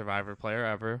favorite Survivor player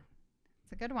ever,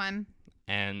 It's a good one.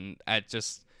 and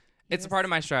it's a part of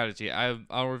my strategy.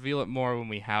 I'll reveal it more when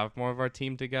we have more of our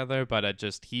team together, but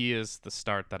he is the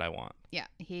start that I want. Yeah,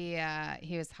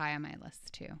 he was high on my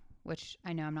list too, which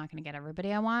I know I'm not going to get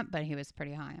everybody I want, but he was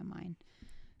pretty high on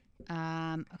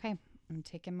mine. Okay, I'm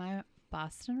taking my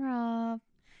Boston Rob.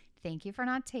 Thank you for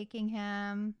not taking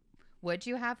him. Would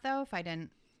you have, though, if I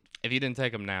didn't? If you didn't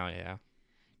take him now, yeah.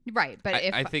 Right, but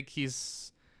I think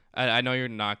he's. I know you're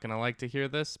not gonna like to hear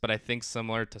this, but I think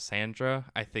similar to Sandra,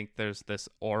 I think there's this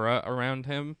aura around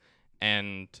him,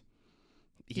 and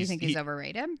do you think he's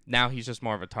overrated? Now he's just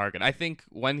more of a target. I think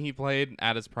when he played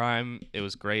at his prime, it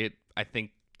was great. I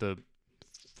think the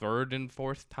 3rd and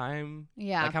 4th time.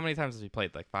 Yeah. Like how many times has he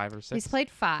played? Like 5 or 6? He's played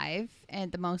 5,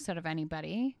 and the most out of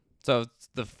anybody. So it's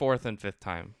the 4th and 5th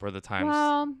time were the times.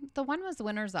 Well, the one was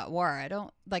Winners at War. I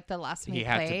don't like the last time he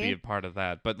had played. to be a part of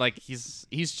that. But like he's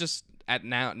just at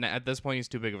this point he's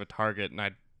too big of a target, and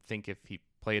I think if he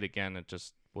played again, it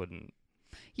just wouldn't.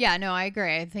 Yeah, no, I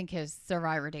agree. I think his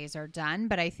Survivor days are done,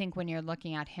 but I think when you're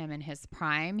looking at him in his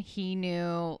prime, he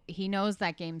knows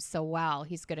that game so well.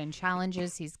 He's good in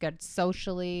challenges, he's good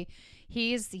socially.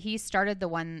 He's the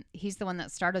one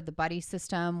that started the buddy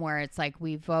system where it's like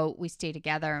we vote, we stay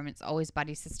together, and it's always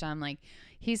buddy system. Like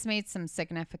he's made some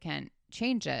significant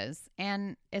changes,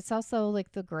 and it's also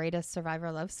like the greatest Survivor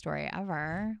love story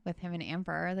ever with him and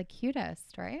Amber, the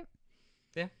cutest, right?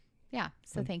 Yeah. Yeah.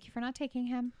 So thank you for not taking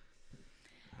him.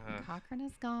 Cochran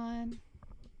is gone.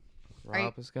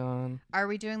 Rob is gone. Are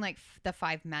we doing like the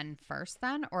 5 men first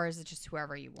then, or is it just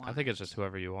whoever you want? I think it's just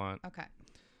whoever you want. Okay.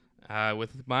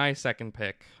 With my second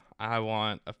pick, I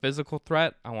want a physical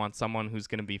threat. I want someone who's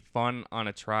going to be fun on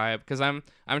a tribe because I'm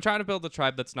trying to build a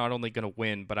tribe that's not only going to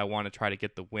win, but I want to try to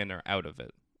get the winner out of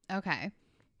it. Okay.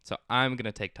 So I'm going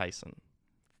to take Tyson.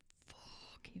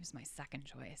 Fuck, he was my second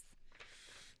choice.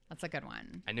 That's a good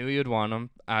one. I knew you'd want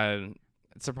him.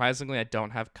 Surprisingly, I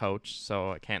don't have coach,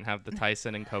 so I can't have the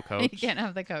Tyson and co-coach. You can't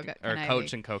have the co-coach. Or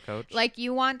coach and co-coach. Like,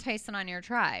 you want Tyson on your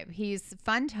tribe. He's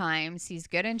fun times. He's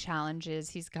good in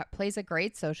challenges. Plays a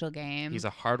great social game. He's a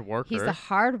hard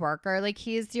worker. Like,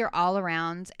 he's your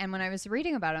all-around. And when I was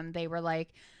reading about him, they were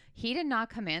like, he did not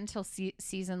come in till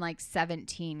season, like,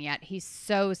 17 yet. He's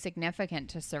so significant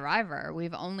to Survivor.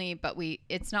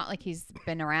 It's not like he's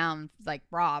been around, like,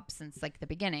 Rob since, like, the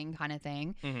beginning kind of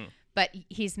thing. Mm-hmm. But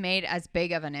he's made as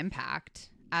big of an impact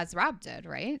as Rob did,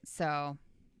 right? So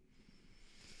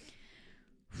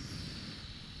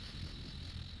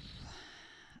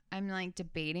I'm like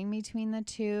debating between the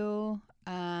two.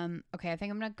 Okay, I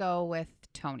think I'm going to go with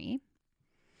Tony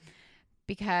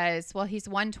because, well, he's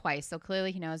won twice, so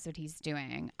clearly he knows what he's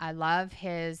doing. I love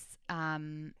his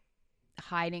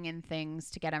hiding in things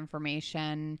to get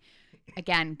information.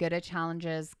 Again, good at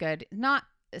challenges, good. Not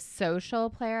a social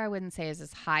player, I wouldn't say is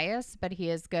his highest, but he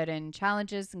is good in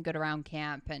challenges and good around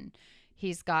camp, and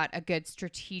he's got a good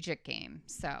strategic game.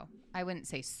 So I wouldn't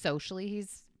say socially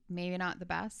he's maybe not the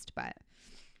best, but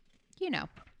I'm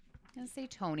gonna say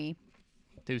Tony.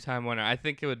 2-time winner. I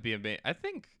think it would be amazing. I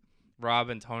think Rob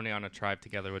and Tony on a tribe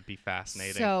together would be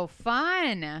fascinating. So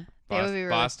fun. They would be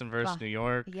Boston versus New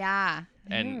York. Yeah,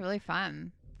 and would be really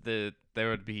fun. There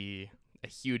would be a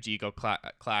huge ego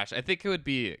clash. I think it would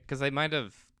be because they might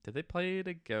have. Did they play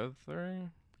together?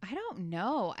 I don't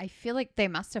know. I feel like they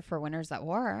must have for Winners at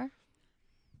War,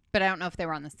 but I don't know if they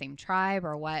were on the same tribe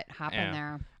or what happened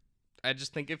there. I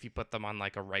just think if you put them on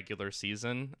like a regular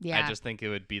season, yeah. I just think it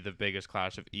would be the biggest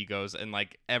clash of egos, and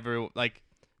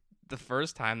the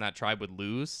first time that tribe would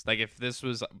lose, like if this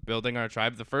was building our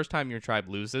tribe, the first time your tribe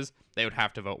loses, they would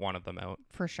have to vote one of them out.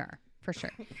 For sure.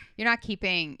 You're not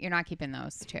keeping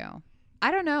those two. I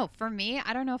don't know. For me,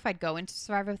 I don't know if I'd go into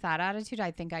Survivor with that attitude.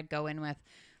 I think I'd go in with,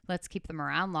 let's keep them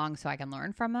around long so I can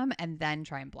learn from them and then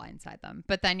try and blindside them.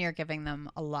 But then you're giving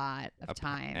them a lot of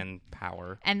time. And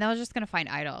power. And they're just going to find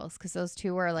idols because those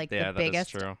two were like the biggest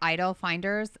true. idol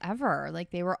finders ever. Like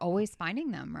they were always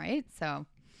finding them, right? So.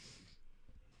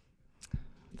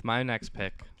 With my next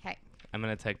pick. Okay. I'm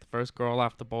going to take the first girl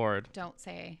off the board. Don't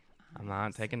say. I'm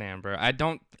not taking Amber. I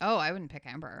don't. Oh, I wouldn't pick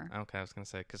Amber. Okay, I was going to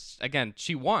say, because again,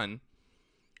 she won.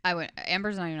 I would.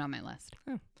 Amber's not even on my list.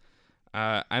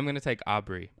 I'm going to take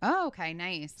Aubrey. Oh, okay.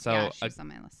 Nice. So yeah, she's on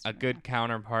my list. A good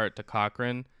counterpart to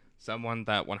Cochran. Someone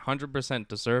that 100%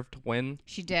 deserved to win.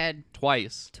 She did.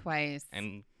 Twice.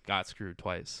 And got screwed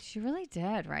twice. She really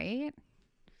did, right?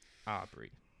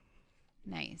 Aubrey.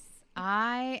 Nice.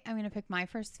 I am going to pick my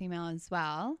first female as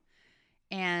well.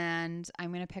 And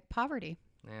I'm going to pick Poverty.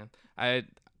 Yeah.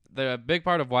 The big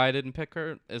part of why I didn't pick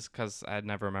her is because I'd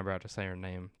never remember how to say her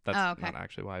name. That's not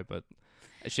actually why, but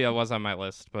she was on my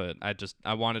list. But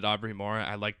I wanted Aubrey more.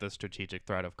 I like the strategic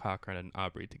threat of Cochran and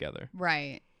Aubrey together.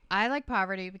 Right. I like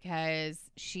Poverty because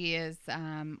she is,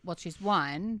 she's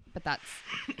won, but that's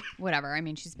whatever. I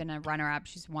mean, she's been a runner-up.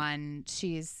 She's won.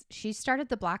 She started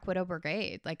the Black Widow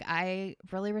Brigade. Like, I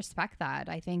really respect that.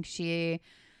 I think she...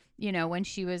 when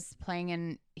she was playing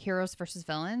in Heroes versus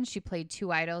Villains, she played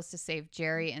 2 idols to save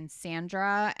Jerry and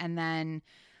Sandra, and then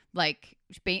like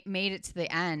made it to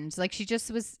the end. Like she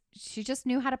just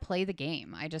knew how to play the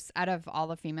game. Out of all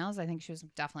the females, I think she was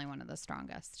definitely one of the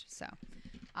strongest. So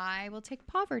I will take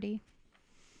Poverty.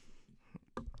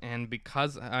 And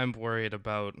because I'm worried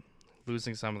about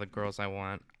losing some of the girls I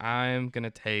want, I'm going to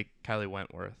take Kelly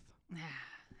Wentworth.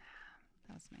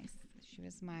 That was nice. She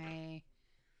was my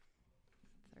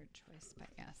third choice, but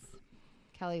yes.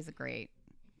 Kelly's a great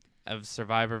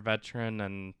Survivor veteran,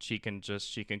 and she can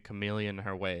chameleon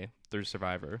her way through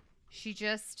Survivor. She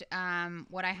just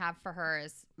what I have for her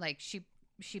is like she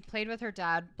she played with her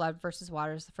dad. Blood versus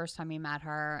Water is the first time he met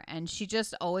her, and she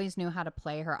just always knew how to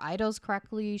play her idols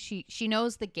correctly. She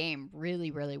knows the game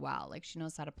really, really well. Like, she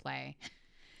knows how to play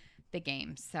the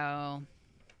game. So,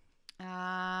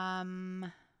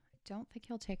 don't think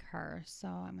he'll take her. So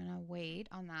I'm gonna wait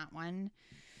on that one.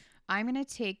 I'm gonna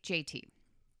take JT.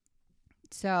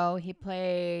 So he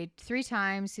played 3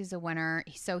 times. He's a winner.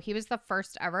 So he was the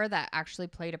first ever that actually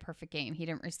played a perfect game. He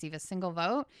didn't receive a single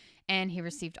vote, and he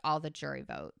received all the jury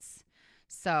votes.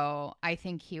 So I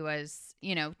think he was,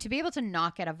 to be able to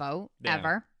not get a vote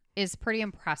ever is pretty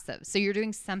impressive. So you're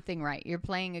doing something right. You're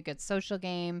playing a good social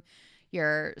game.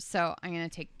 So I'm going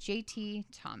to take JT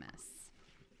Thomas.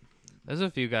 There's a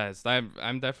few guys.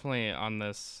 I'm definitely on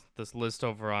this list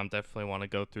overall. I'm definitely want to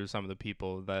go through some of the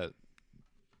people that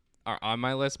are on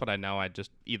my list, but I know I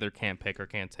just either can't pick or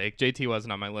can't take. JT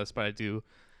wasn't on my list, but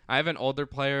I have an older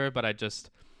player, but I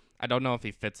don't know if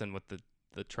he fits in with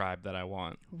the tribe that I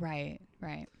want. Right.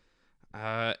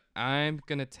 I'm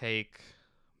gonna take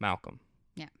Malcolm.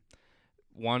 Yeah.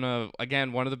 One of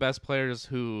the best players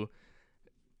who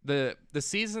the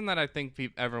season that I think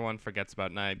everyone forgets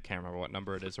about, and I can't remember what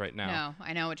number it is right now. No,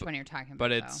 I know which one you're talking about.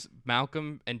 But it's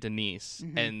Malcolm and Denise,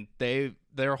 and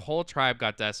their whole tribe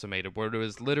got decimated, where it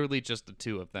was literally just the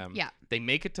 2 of them. Yeah. They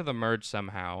make it to the merge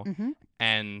somehow,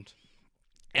 and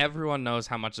everyone knows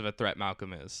how much of a threat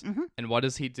Malcolm is. And what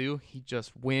does he do? He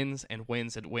just wins and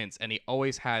wins and wins, and he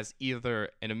always has either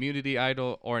an immunity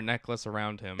idol or a necklace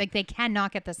around him. Like, they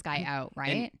cannot get this guy out,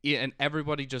 right? And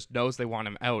everybody just knows they want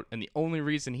him out, and the only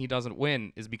reason he doesn't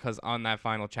win is because on that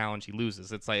final challenge he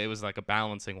loses. It was like a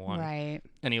balancing one, right?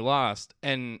 And he lost,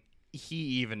 and he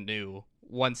even knew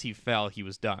once he fell he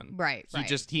was done. Right.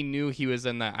 He knew he was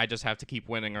in that I just have to keep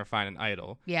winning or find an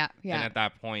idol. Yeah. And at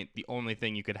that point, the only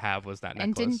thing you could have was that necklace.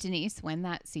 And didn't Denise win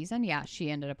that season? Yeah,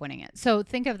 she ended up winning it. So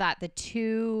think of that. The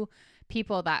 2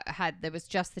 people there was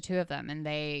just the 2 of them, and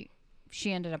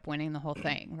she ended up winning the whole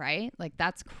thing, right? Like,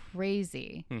 that's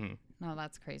crazy. No,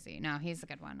 that's crazy. No, he's a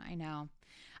good one. I know.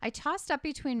 I tossed up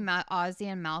between Ozzy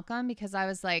and Malcolm because I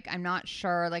was like, I'm not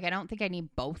sure. Like, I don't think I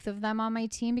need both of them on my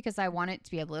team because I want it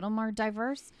to be a little more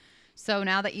diverse. So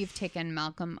now that you've taken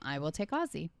Malcolm, I will take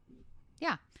Ozzy.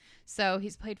 Yeah. So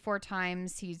he's played 4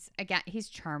 times. He's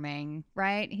charming,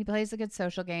 right? He plays a good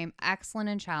social game, excellent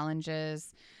in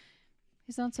challenges.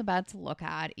 He's not so bad to look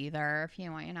at either. If he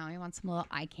wants some little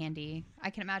eye candy. I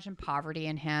can imagine poverty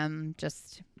in him,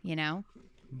 just,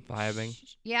 vibing.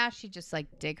 She'd just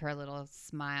like dig her little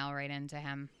smile right into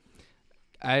him.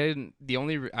 I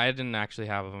didn't actually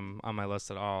have him on my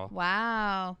list at all.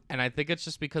 Wow. And I think it's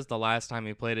just because the last time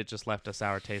he played, it just left a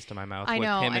sour taste in my mouth with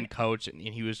him and Coach, and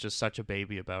he was just such a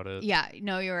baby about it. Yeah,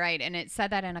 no, you're right. And it said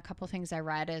that in a couple things I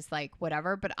read is like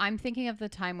whatever, but I'm thinking of the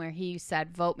time where he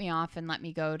said, vote me off and let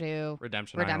me go to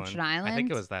Redemption Island. I think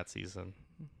it was that season.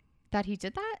 That he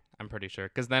did that? I'm pretty sure.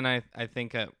 Because then I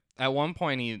think at one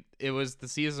point it was the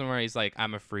season where he's like,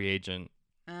 I'm a free agent.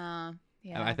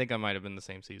 Yeah. I think I might have been the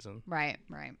same season. Right.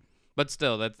 But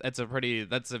still, that's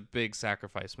a big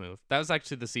sacrifice move. That was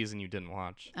actually the season you didn't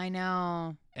watch. I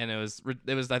know. And it was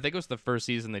I think it was the first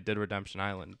season they did Redemption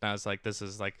Island. And I was like,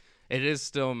 it is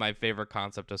still my favorite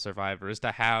concept of Survivor is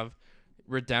to have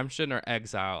redemption or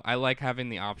exile. I like having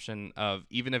the option of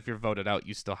even if you're voted out,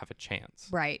 you still have a chance.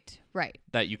 Right.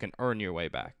 That you can earn your way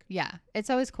back. Yeah. It's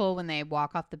always cool when they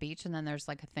walk off the beach and then there's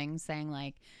like a thing saying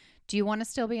like, do you want to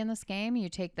still be in this game? You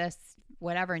take this,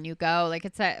 whatever, and you go. Like,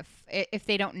 if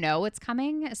they don't know it's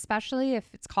coming, especially if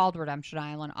it's called Redemption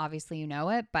Island, obviously you know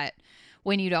it. But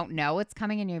when you don't know it's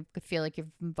coming and you feel like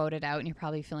you've voted out and you're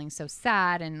probably feeling so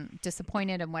sad and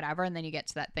disappointed and whatever, and then you get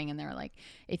to that thing and they're like,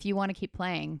 if you want to keep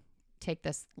playing, take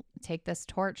this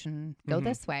torch and go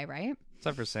this way, right?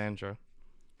 Except for Sandra.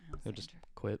 Who just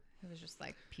quit. It was just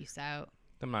like, peace out.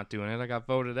 I'm not doing it. I got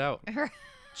voted out.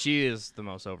 She is the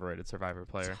most overrated Survivor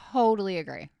player. Totally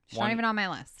agree. She's not even on my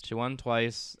list. She won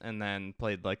twice and then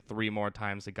played like 3 more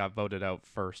times and got voted out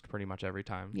first pretty much every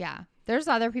time. Yeah. There's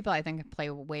other people I think play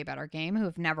a way better game who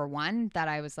have never won that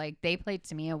I was like, they played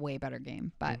to me a way better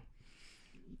game, but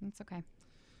it's okay.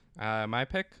 My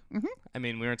pick? I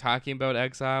mean, we were talking about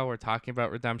Exile. We're talking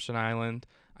about Redemption Island.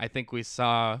 I think we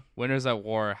saw Winners at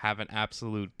War have an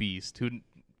absolute beast who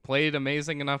played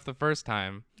amazing enough the first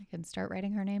time. I can start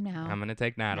writing her name now. I'm going to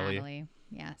take Natalie.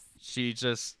 Yes. She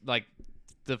just, like,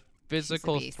 the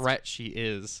physical threat she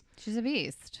is. She's a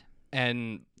beast.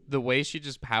 And the way she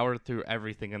just powered through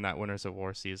everything in that Winners at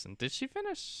War season. Did she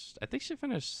finish? I think she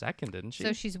finished second, didn't she?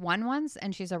 So she's won once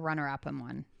and she's a runner-up in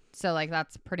one. So, like,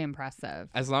 that's pretty impressive.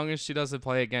 As long as she doesn't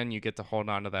play again, you get to hold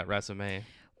on to that resume.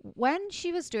 when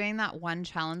she was doing that one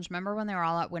challenge, remember when they were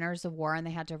all at Winners of War and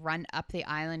they had to run up the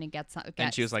island and get some,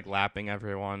 And she was like lapping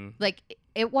everyone. like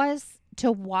it was,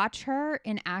 to watch her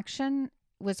in action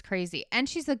was crazy. And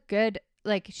she's a good,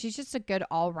 like, she's just a good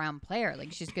all-around player.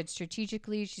 Like, she's good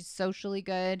strategically, she's socially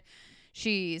good.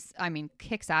 She's, I mean,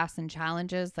 kicks ass in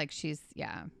challenges. Like, she's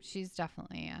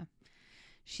definitely,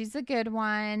 she's a good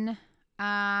one.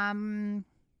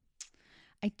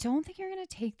 I don't think you're going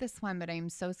to take this one, but I'm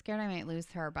so scared I might lose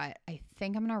her. But I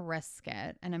think I'm going to risk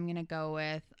it. And I'm going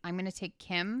to take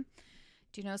Kim.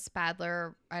 Do you know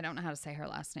Spadler? I don't know how to say her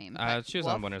last name. She was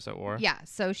on Winners at War. Yeah.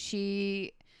 So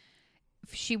she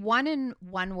won in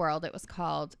One World, it was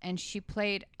called. And she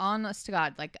played, honest to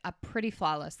God, like a pretty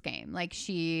flawless game. Like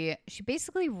she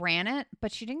basically ran it,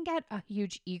 but she didn't get a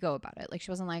huge ego about it. Like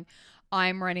she wasn't like,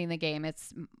 I'm running the game.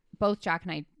 It's both Jack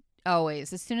and I.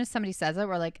 Always, as soon as somebody says it,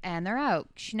 we're like, and they're out.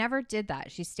 She never did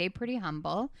that. She stayed pretty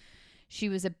humble. She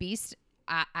was a beast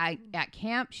at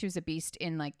camp. She was a beast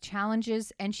in like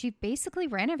challenges, and she basically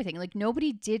ran everything. Like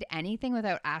nobody did anything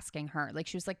without asking her. Like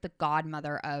she was like the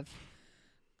godmother of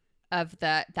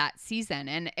that season,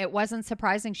 and it wasn't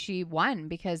surprising she won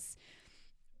because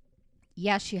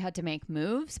yes, she had to make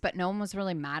moves, but no one was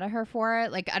really mad at her for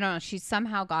it. Like I don't know, she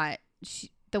somehow got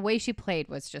the way she played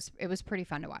was just, it was pretty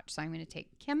fun to watch. So I'm going to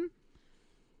take Kim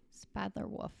Spadler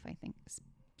Wolf, I think.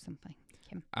 Something.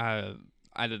 Kim.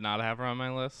 I did not have her on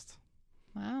my list.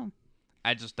 Wow.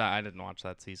 I didn't watch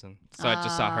that season. So I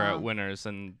just saw her at Winners,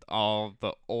 and all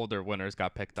the older winners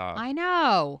got picked off. I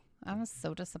know. I was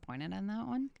so disappointed in that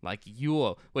one. Like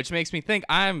Yule, which makes me think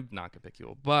I'm not going to pick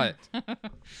Yule. But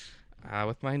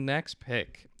with my next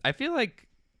pick, I feel like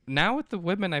now with the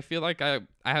women, I feel like I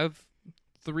have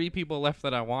 3 people left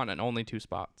that I want and only 2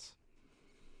 spots.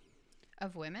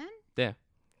 Of women? Yeah.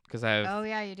 Because I have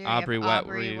you do. Aubrey, you have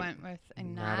Aubrey, Wetry, Wentworth,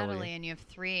 and Natalie, and you have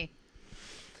 3.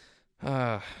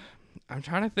 I'm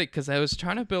trying to think because I was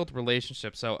trying to build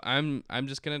relationships. So I'm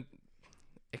just going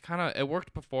to, it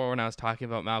worked before when I was talking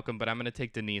about Malcolm, but I'm going to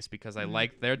take Denise because I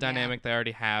like their dynamic they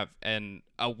already have, and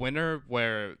a winner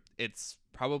where it's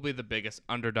probably the biggest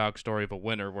underdog story of a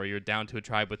winner where you're down to a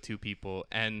tribe with 2 people,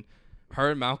 and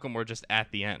her and Malcolm were just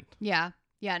at the end. Yeah.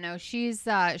 Yeah, no, she was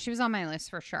on my list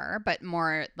for sure, but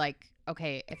more like,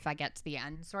 okay, if I get to the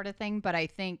end sort of thing. But I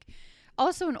think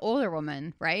also an older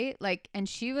woman, right? Like, and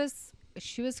she was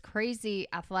crazy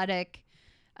athletic.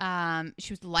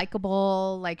 She was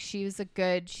likable. Like she's a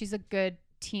good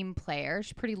team player.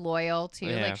 She's pretty loyal too.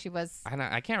 Yeah. Like she was.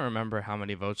 I can't remember how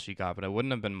many votes she got, but it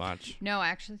wouldn't have been much. No, I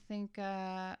actually think,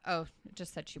 it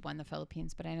just said she won the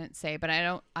Philippines, but I didn't say, but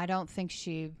I don't think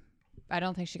she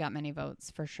got many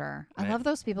votes for sure. Right. I love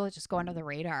those people that just go under the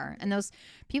radar. And those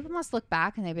people must look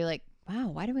back and they'd be like, wow,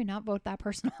 why did we not vote that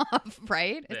person off?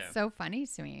 Right? Yeah. It's so funny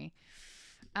to me.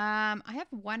 I have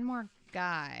one more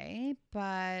guy, but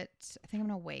I think I'm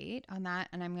going to wait on that.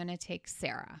 And I'm going to take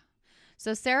Sarah.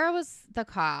 So Sarah was the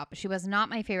cop. She was not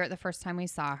my favorite the first time we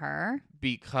saw her.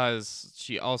 Because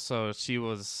she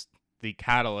was the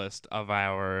catalyst of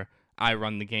our I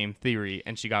run the game theory,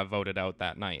 and she got voted out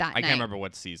that night. I can't remember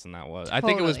what season that was. Totally. I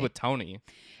think it was with Tony.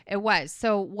 It was.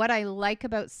 So what I like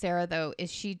about Sarah, though,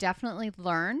 is she definitely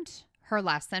learned her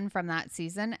lesson from that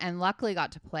season and luckily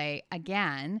got to play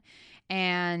again.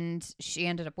 And she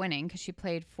ended up winning because she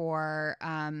played for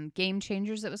Game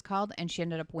Changers, it was called, and she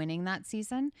ended up winning that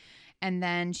season. And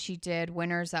then she did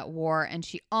Winners at War, and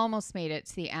she almost made it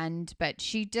to the end, but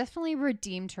she definitely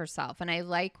redeemed herself. And I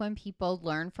like when people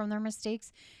learn from their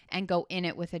mistakes and go in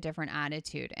it with a different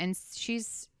attitude. And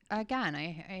she's, again,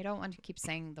 I don't want to keep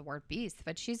saying the word beast,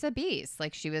 but she's a beast.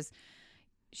 Like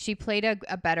she played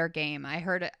a better game.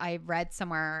 I read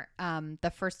somewhere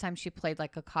the first time she played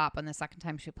like a cop and the second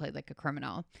time she played like a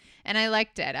criminal. And I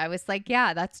liked it. I was like,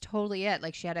 yeah, that's totally it.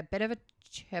 Like she had a bit of a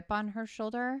chip on her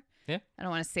shoulder. Yeah. I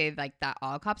don't want to say like that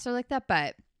all cops are like that,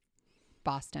 but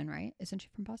Boston, right? Isn't she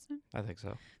from Boston? I think so.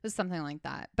 It was something like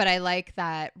that. But I like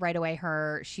that right away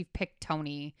she picked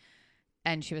Tony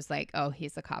and she was like, oh,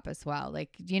 he's a cop as well. Like,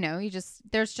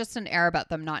 there's just an air about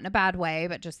them, not in a bad way,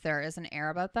 but just there is an air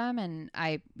about them. And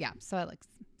so I like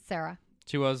Sarah.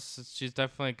 She's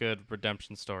definitely a good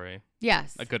redemption story.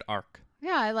 Yes. A good arc.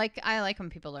 Yeah, I like when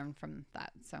people learn from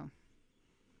that. So.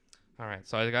 All right.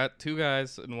 So I got 2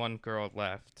 guys and 1 girl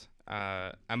left.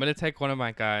 I'm going to take one of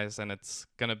my guys, and it's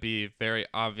going to be very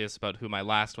obvious about who my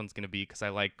last one's going to be because I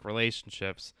like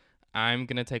relationships. I'm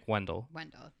going to take Wendell.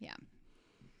 Wendell, yeah.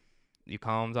 You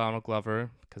call him Donald Glover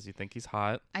because you think he's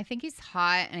hot. I think he's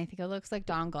hot, and I think it looks like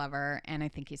Don Glover, and I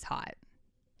think he's hot.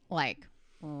 Like,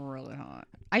 really hot.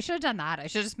 I should have done that. I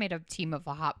should have just made a team of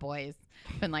hot boys.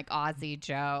 Been like Ozzy,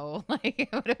 Joe. Like it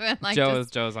would have been like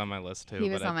Joe's on my list too. He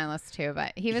was on my list too,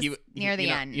 but he was near the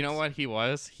end. You know what he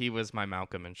was? He was my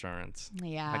Malcolm Insurance.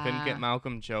 Yeah. I couldn't get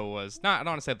Malcolm. Joe was not. I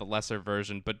don't want to say the lesser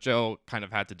version, but Joe kind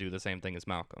of had to do the same thing as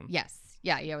Malcolm. Yes.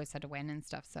 Yeah. You always had to win and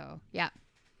stuff. So yeah.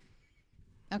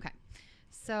 Okay.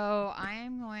 So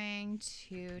I'm going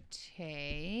to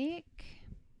take.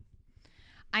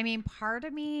 I mean, part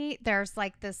of me, there's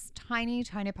like this tiny,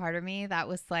 tiny part of me that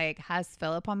was like, has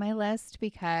Philip on my list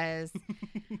because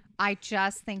I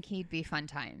just think he'd be fun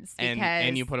times.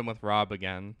 And you put him with Rob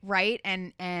again. Right.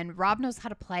 And Rob knows how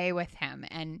to play with him.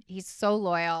 And he's so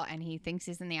loyal and he thinks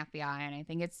he's in the FBI. And I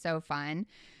think it's so fun.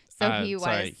 So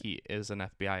he is an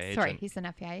FBI agent. Sorry, he's an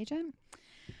FBI agent.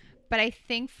 But I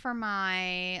think for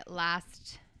my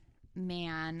last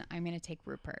man, I'm going to take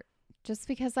Rupert. Just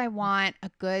because I want a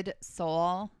good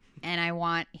soul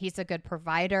and he's a good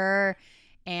provider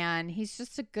and he's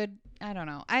just a good, I don't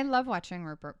know. I love watching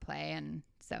Rupert play. And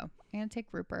so I'm going to take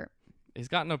Rupert. He's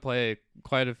gotten to play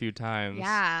quite a few times.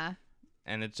 Yeah.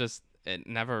 And it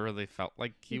never really felt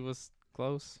like he was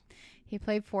close. He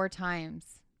played 4 times.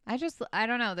 I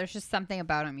don't know. There's just something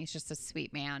about him. He's just a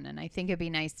sweet man. And I think it'd be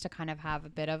nice to kind of have a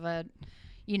bit of a,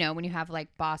 when you have like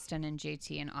Boston and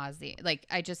JT and Ozzy, like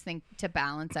I just think to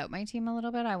balance out my team a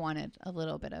little bit, I wanted a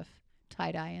little bit of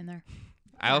tie-dye in there.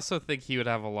 I also think he would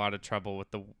have a lot of trouble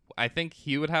I think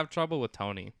he would have trouble with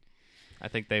Tony. I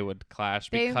think they would clash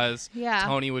because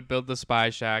Tony would build the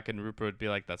spy shack and Rupert would be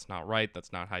like, that's not right.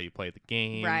 That's not how you play the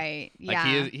game. Right. Like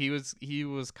yeah. He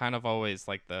was kind of always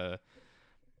like I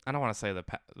don't want to say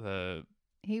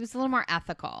he was a little more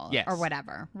ethical or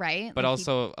whatever. Right. But like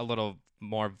also a little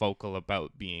more vocal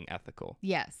about being ethical.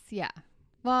 Yes. Yeah.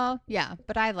 Well, yeah,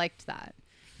 but I liked that.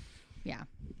 Yeah.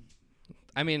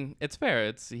 I mean, it's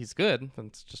fair. He's good.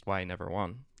 That's just why he never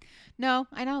won. No,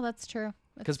 I know that's true.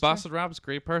 Because Boston Rob's a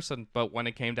great person, but when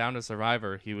it came down to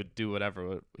Survivor, he would do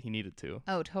whatever he needed to.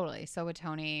 Oh, totally. So would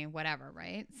Tony, whatever,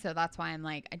 right? So that's why I'm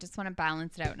like, I just want to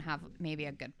balance it out and have maybe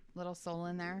a good little soul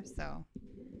in there. So,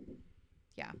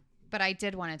 yeah. But I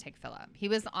did want to take Philip. He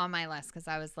was on my list because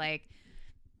I was like,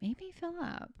 maybe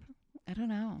Philip. I don't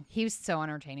know. He was so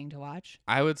entertaining to watch.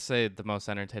 I would say the most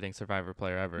entertaining Survivor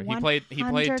player ever. 100%. He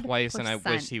played twice, and I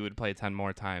wish he would play 10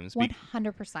 more times.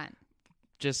 100%.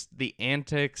 Just the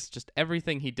antics, just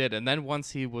everything he did. And then once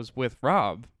he was with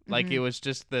Rob, like it was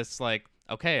just this like,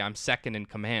 okay, I'm second in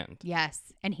command.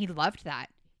 Yes. And he loved that.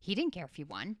 He didn't care if he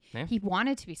won. Yeah. He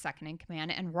wanted to be second in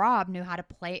command. And Rob knew how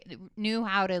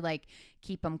to like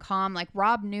keep him calm. Like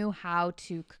Rob knew how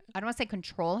to, I don't want to say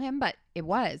control him, but it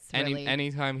was really.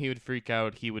 Anytime he would freak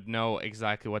out, he would know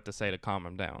exactly what to say to calm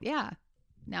him down. Yeah.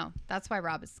 No, that's why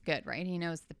Rob is good, right? He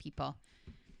knows the people.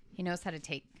 He knows how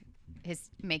to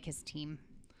make his team.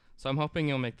 So I'm hoping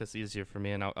you'll make this easier for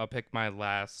me, and I'll pick my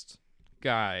last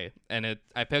guy. And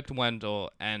I picked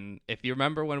Wendell, and if you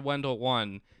remember when Wendell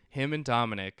won, him and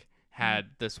Dominic had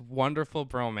this wonderful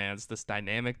bromance, this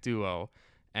dynamic duo,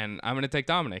 and I'm going to take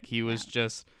Dominic. He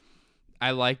was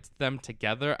I liked them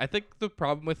together. I think the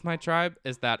problem with my tribe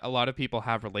is that a lot of people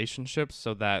have relationships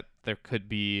so that there could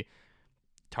be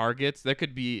targets. There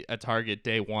could be a target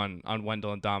day one on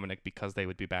Wendell and Dominic because they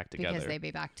would be back together. Because they'd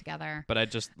be back together. But I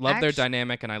just love their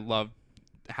dynamic, and I love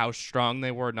how strong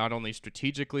they were, not only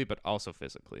strategically, but also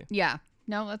physically. Yeah.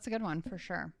 No, that's a good one for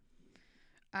sure.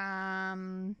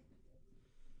 Okay,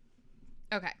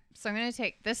 so I'm going to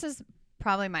take, this is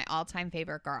probably my all-time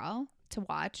favorite girl to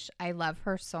watch. I love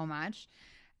her so much.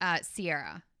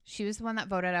 Sierra. She was the one that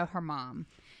voted out her mom.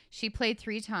 She played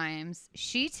 3 times.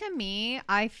 She, to me,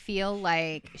 I feel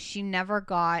like she never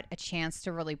got a chance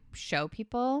to really show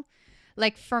people.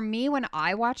 Like, for me, when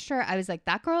I watched her, I was like,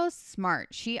 that girl is smart.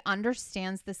 She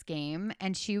understands this game,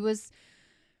 and she was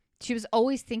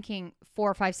always thinking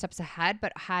 4 or 5 steps ahead,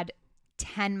 but had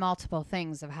 10 multiple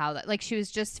things of how that, like, she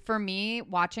was just, for me,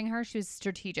 watching her, she was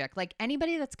strategic. Like,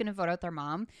 anybody that's going to vote out their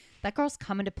mom, that girl's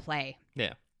coming to play.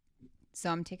 Yeah. So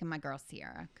I'm taking my girl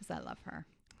Sierra because I love her.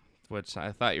 Which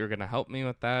I thought you were going to help me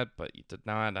with that, but you did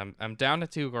not. I'm down to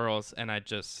 2 girls, and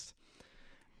it's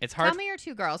hard. Tell me your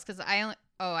 2 girls because I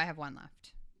have 1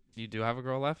 left. You do have a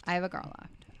girl left? I have a girl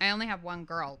left. I only have 1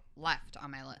 girl left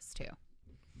on my list too.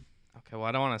 Okay, well,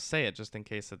 I don't want to say it just in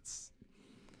case it's...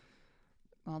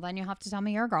 Well, then you'll have to tell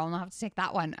me your girl, and I'll have to take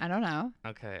that one. I don't know.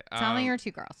 Okay. Tell me your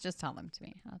 2 girls. Just tell them to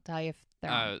me. I'll tell you if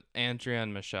they're Andrea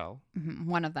and Michelle. Mm-hmm.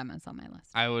 One of them is on my list.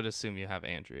 I would assume you have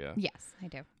Andrea. Yes, I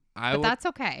do. But that's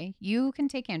okay. You can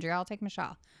take Andrea. I'll take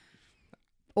Michelle.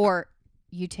 Or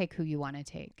you take who you want to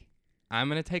take. I'm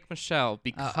gonna take Michelle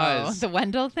because the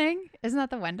Wendell thing, isn't that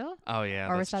the Wendell? oh yeah,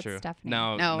 Or that's was that true. Stephanie?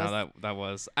 No, No, it no, was- that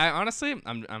was. I honestly,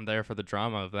 I'm there for the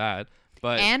drama of that.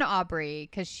 But And Aubrey,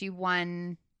 because she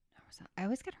won. I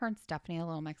always get her and Stephanie a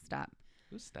little mixed up.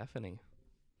 who's Stephanie?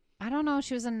 I don't know.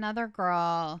 She was another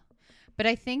girl, but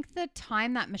I think the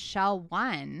time that Michelle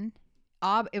won,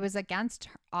 it was against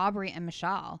Aubrey and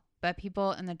Michelle. But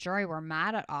people in the jury were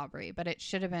mad at Aubrey. But it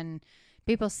should have been.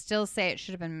 People still say it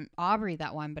should have been Aubrey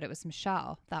that won, but it was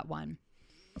Michelle that won.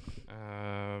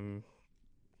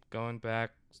 Going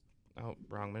back. Oh,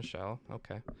 wrong Michelle.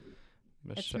 Okay.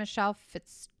 It's Michelle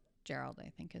Fitzgerald, I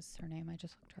think is her name. I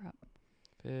just looked her up.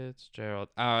 Fitzgerald.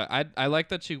 I like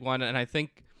that she won, and I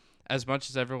think as much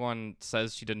as everyone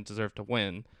says she didn't deserve to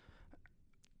win,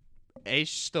 she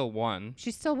still won.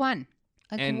 She still won.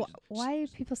 Like, And why do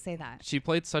people say that? She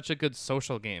played such a good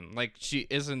social game. Like, she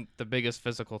isn't the biggest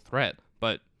physical threat,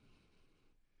 but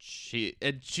she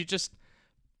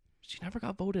never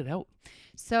got voted out.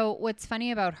 So what's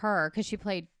funny about her, because she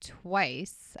played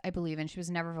twice, I believe, and she was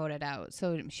never voted out.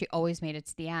 So she always made it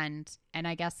to the end. And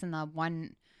I guess in the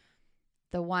one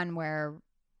where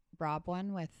Rob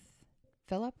won with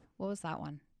Philip, what was that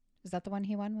one? Was that the one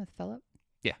he won with Philip?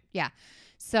 Yeah. Yeah.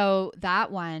 So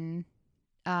that one,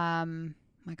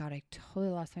 my God, I totally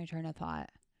lost my train of thought.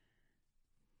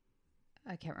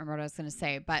 I can't remember what I was going to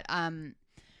say, but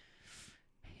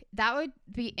that would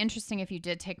be interesting if you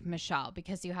did take Michelle,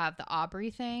 because you have the Aubrey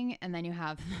thing and then you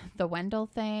have the Wendell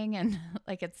thing, and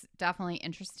like it's definitely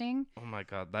interesting. Oh my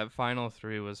God, that final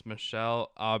three was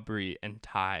Michelle, Aubrey, and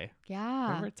Ty. Yeah.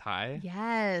 Remember Ty?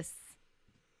 Yes.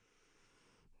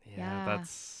 Yeah,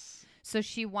 that's. So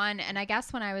she won, and I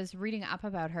guess when I was reading up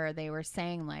about her, they were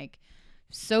saying like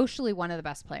socially one of the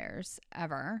best players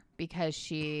ever, because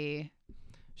she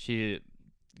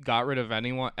got rid of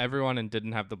everyone, and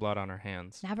didn't have the blood on her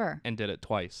hands. never. And did it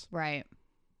twice. Right.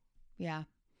 Yeah.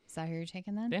 Is that who you're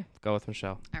taking then? Yeah, go with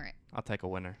Michelle. All right. I'll take a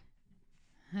winner.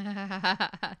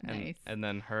 Nice. And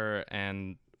then her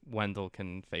and Wendell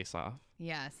can face off.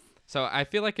 Yes. So I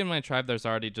feel like in my tribe, there's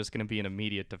already just going to be an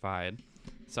immediate divide.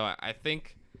 So I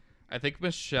think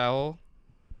Michelle,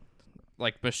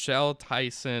 like Michelle,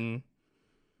 Tyson,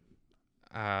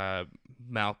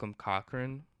 Malcolm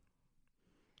Cochran.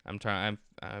 I'm trying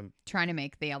Trying to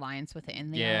make the alliance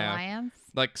within the Yeah. alliance.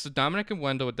 like, so Dominic and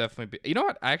Wendell would definitely be. You know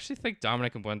what? I actually think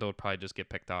Dominic and Wendell would probably just get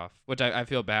picked off, which I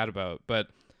feel bad about. But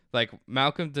like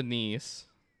Malcolm, Denise,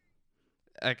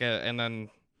 and then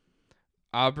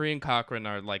Aubrey and Cochran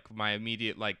are like my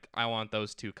immediate, like, I want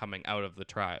those two coming out of the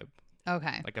tribe.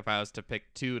 Okay. Like if I was to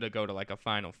pick two to go to like a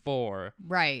final four,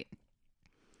 Right.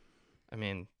 I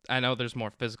mean, I know there's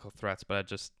more physical threats,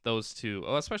 but those two,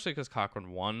 well, especially because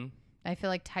Cochran won. I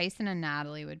feel like Tyson and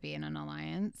Natalie would be in an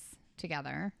alliance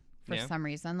together for Yeah. some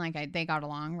reason. Like they got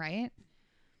along, right?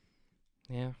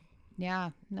 Yeah.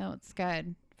 Yeah. No, it's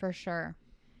good for sure.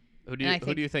 Who do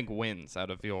you think wins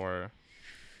out of your,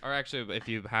 or actually if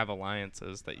you have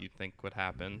alliances that you think would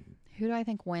happen? Who do I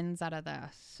think wins out of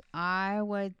this?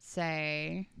 I'll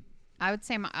say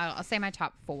my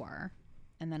top four,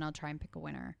 and then I'll try and pick a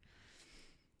winner.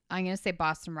 I'm gonna say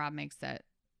Boston Rob makes it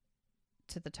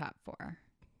to the top four.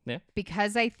 Yeah.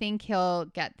 Because I think he'll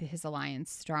get his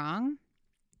alliance strong.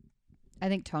 I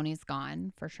think Tony's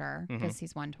gone for sure because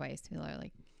he's won twice. He'll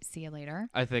like, see you later.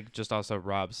 I think just also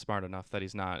Rob's smart enough that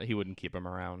he wouldn't keep him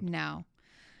around. No.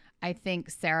 I think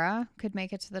Sarah could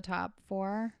make it to the top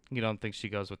four. You don't think she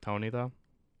goes with Tony though?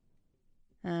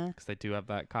 Because they do have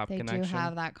that cop They connection. do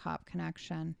have that cop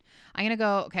connection. I'm going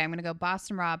to go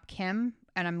Boston Rob, Kim,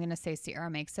 and I'm going to say Sierra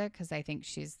makes it because I think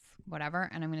she's whatever.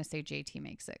 And I'm going to say JT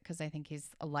makes it because I think he's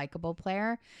a likable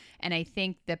player. And I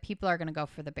think the people are going to go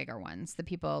for the bigger ones. The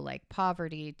people like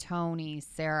Poverty, Tony,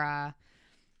 Sarah,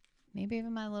 maybe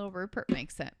even my little Rupert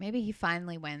makes it. Maybe he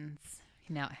finally wins.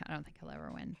 No, I don't think he'll ever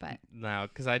win, but No,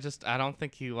 because I don't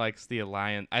think he likes the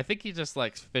alliance. I think he just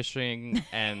likes fishing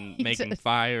and He making just-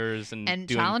 fires and doing,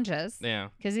 challenges Yeah,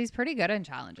 because he's pretty good in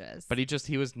challenges. but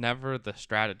he was never the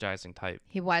strategizing type.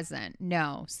 He wasn't.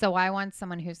 No. So I want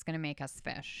someone who's going to make us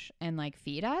fish and like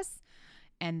feed us.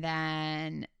 And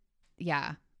then,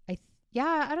 I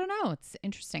don't know. It's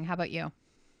interesting. How about you?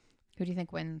 Who do you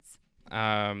think wins?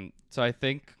 So I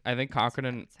think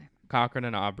Cochran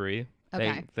and Aubrey,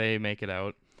 Okay. they make it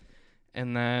out,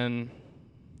 and then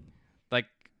like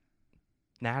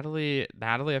Natalie,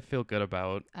 I feel good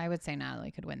about. I would say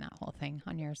Natalie could win that whole thing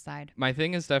on your side. My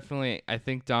thing is definitely, I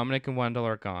think Dominic and Wendell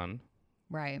are gone.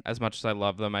 Right. As much as I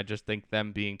love them, I just think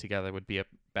them being together would be a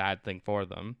bad thing for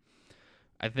them.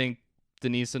 I think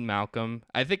Denise and Malcolm,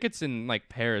 I think it's in like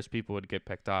pairs people would get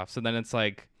picked off. So then it's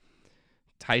like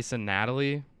Tyson,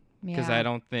 Natalie, because Yeah. I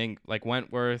don't think like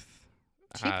Wentworth.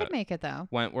 She could make it though.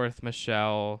 Wentworth,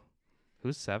 Michelle.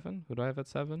 Who's 7? Who do I have at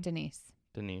 7? Denise.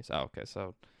 Denise. Oh, okay.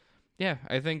 So, yeah,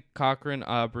 I think Cochran,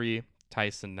 Aubrey,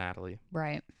 Tyson, Natalie.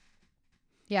 Right.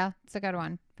 Yeah, it's a good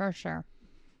one for sure.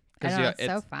 I 'Cause, know, yeah, it's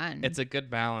so fun. It's a good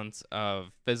balance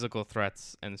of physical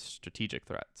threats and strategic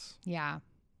threats. Yeah.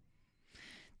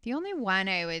 The only one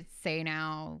I would say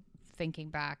now, thinking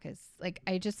back, is like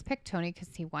I just picked Tony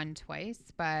because he won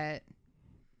twice, but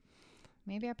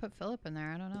maybe I put Philip in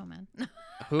there. I don't know, man.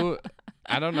 Who,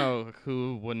 I don't know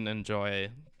who wouldn't enjoy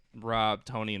Rob,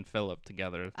 Tony, and Philip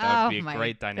together. That would be a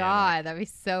great dynamic. God, that'd be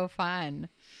so fun.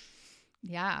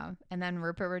 Yeah. And then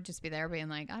Rupert would just be there being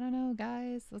like, I don't know,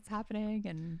 guys, what's happening?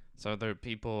 And So are there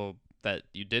people that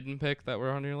you didn't pick that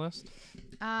were on your list?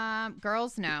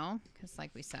 girls, no, because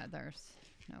like we said, there's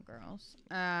no girls.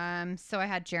 So I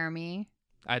had Jeremy.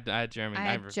 I had Jeremy. I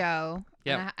had Joe.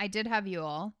 Yep. And I did have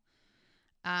Yule.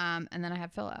 And then I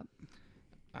had Philip.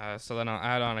 So then I'll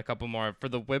add on a couple more. For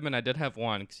the women, I did have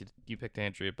one because you picked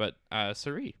Andrea, but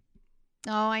Sari.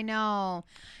 Oh, I know.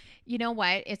 You know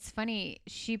what? It's funny.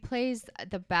 She plays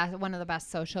one of the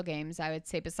best social games, I would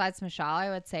say. Besides Michelle, I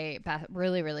would say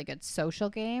really, really good social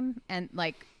game. And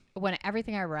like when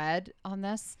everything I read on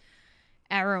this,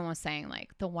 everyone was saying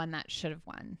like the one that should have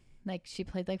won. Like she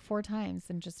played like 4 times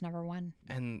and just never won.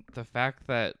 And the fact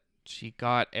that she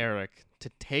got Eric to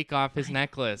take off his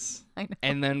necklace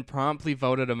and then promptly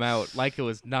voted him out like it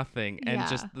was nothing, and Yeah.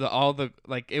 just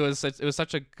it was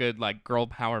such a good like girl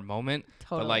power moment.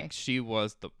 Totally. But like she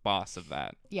was the boss of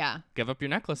that. Yeah. Give up your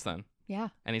necklace then. Yeah.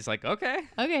 And he's like, okay,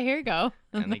 Okay, here you go.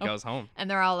 and he goes home. And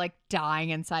they're all like dying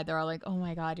inside. They're all like, oh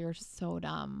my God, you're so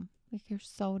dumb. Like you're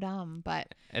so dumb.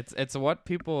 But It's what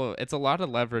people. It's a lot of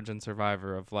leverage in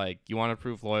Survivor of like you want to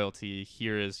prove loyalty.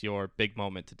 Here is your big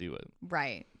moment to do it.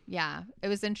 right. Yeah. It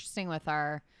was interesting with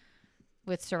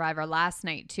Survivor last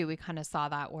night too. We kind of saw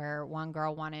that where one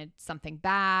girl wanted something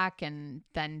back and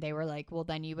then they were like, well,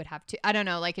 then you would have to, I don't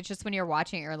know. Like it's just when you're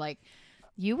watching it, you're like,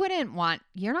 you're not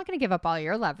going to give up all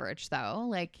your leverage though.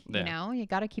 Like, you know, you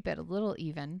got to keep it a little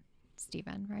even,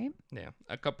 Steven, right? Yeah.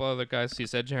 A couple other guys. You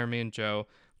said Jeremy and Joe.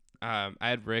 I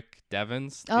had Rick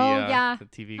Devens, the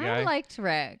TV guy. I liked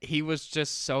Rick. He was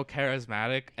just so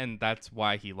charismatic, and that's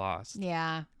why he lost.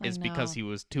 Yeah. Is because he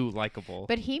was too likable.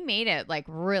 But he made it like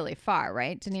really far,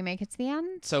 right? Didn't he make it to the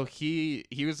end? So he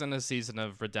was in a season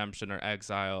of redemption or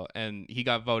exile, and he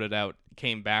got voted out,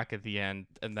 came back at the end,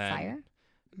 and then Fire?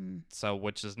 So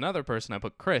which is another person I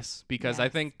put Chris, because I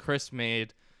Yes. think Chris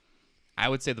made, I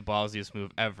would say, the ballsiest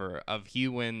move ever. He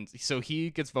wins, so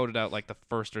he gets voted out like the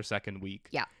first or second week.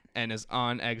 Yeah. And is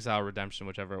on Exile Redemption,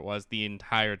 whichever it was, the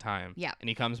entire time. Yeah. And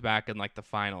he comes back in like the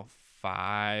final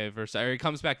 5 or so. Or he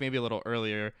comes back maybe a little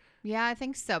earlier. Yeah, I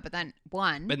think so. But then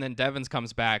one. And then Devens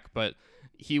comes back, but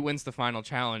he wins the final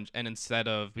challenge. And instead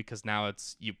of, because now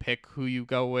it's you pick who you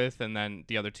go with, and then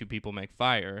the other 2 people make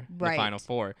fire, Right. the final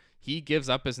 4. He gives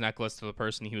up his necklace to the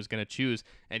person he was going to choose,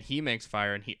 and he makes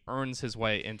fire, and he earns his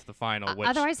way into the final. Which,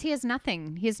 otherwise, he has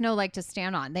nothing. He has no leg to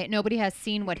stand on. Nobody has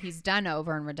seen what he's done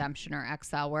over in Redemption or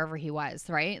Exile, wherever he was,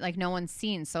 right? Like, no one's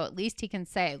seen. So at least he can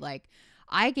say, like,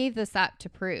 I gave this up to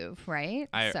prove, right?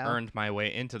 I earned my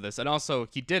way into this. And also,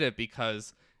 he did it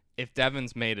because if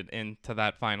Devens made it into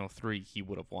that final 3, he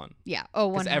would have won. Yeah.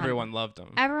 Oh, Because 100. everyone loved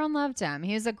him. Everyone loved him.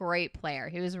 He was a great player.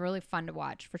 He was really fun to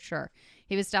watch for sure.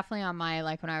 He was definitely on my,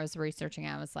 like when I was researching,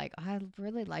 I was like, I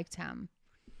really liked him.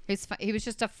 He was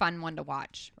just a fun one to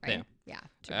watch, right? Yeah.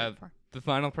 To root for. The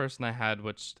final person I had,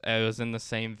 which was in the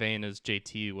same vein as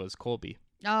JT, was Colby.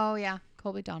 Oh yeah,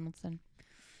 Colby Donaldson.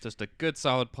 Just a good,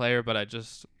 solid player, but I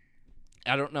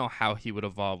don't know how he would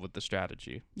evolve with the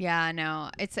strategy. Yeah, no,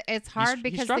 it's hard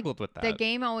because he struggled with that. The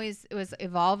game always was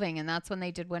evolving, and that's when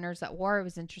they did Winners at War. It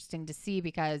was interesting to see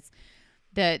because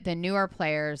the newer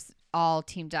players all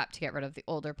teamed up to get rid of the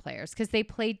older players because they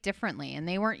played differently and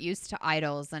they weren't used to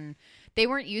idols and they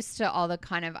weren't used to all the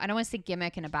kind of, I don't want to say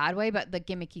gimmick in a bad way, but the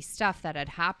gimmicky stuff that had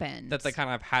happened. That they kind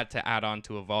of had to add on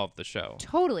to evolve the show.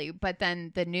 Totally. But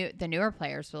then the newer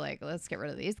players were like, let's get rid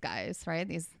of these guys, right?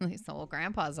 These old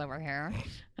grandpas over here.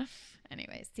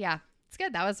 Anyways, yeah, it's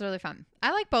good. That was really fun.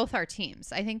 I like both our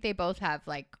teams. I think they both have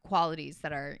like qualities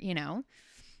that are,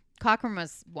 Cochran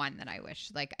was one that I wish,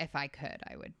 like if I could,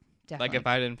 I would definitely. Like if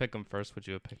I didn't pick him first, would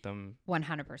you have picked him?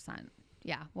 100%.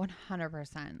 Yeah,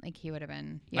 100%. Like he would have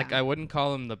been. Yeah. Like I wouldn't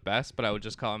call him the best, but I would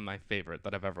just call him my favorite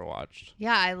that I've ever watched.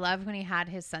 Yeah, I loved when he had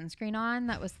his sunscreen on.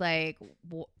 That was like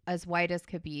as white as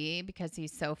could be because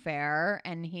he's so fair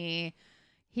and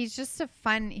he's just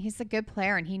he's a good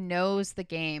player and he knows the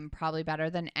game probably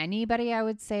better than anybody, I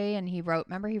would say. And he wrote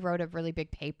a really big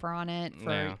paper on it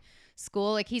for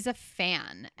school. Like he's a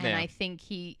fan, and Yeah. I think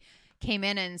he came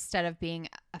in and instead of being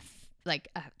like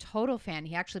a total fan,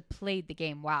 he actually played the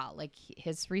game well. Like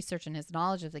his research and his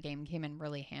knowledge of the game came in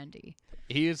really handy.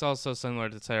 He is also similar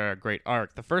to Sarah, a great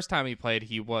arc. The first time he played,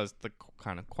 he was the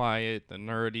kind of quiet, the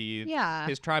nerdy. Yeah,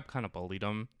 His tribe kind of bullied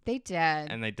him, they did.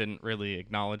 and they didn't really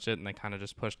acknowledge it, and they kind of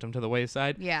just pushed him to the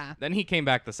wayside. Yeah, Then he came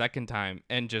back the second time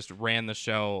and just ran the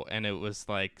show, and it was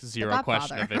like zero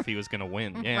question of Godfather. if he was going to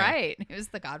win. Yeah. right. He was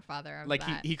the godfather of Like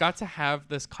that. he got to have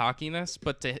this cockiness,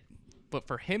 but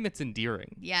for him it's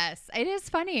endearing. Yes, it is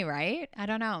funny, right? I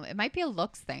don't know. It might be a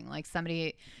looks thing. Like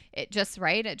somebody, it just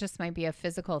might be a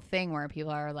physical thing where people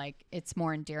are like, it's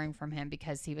more endearing from him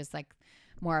because he was like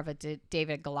more of a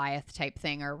David Goliath type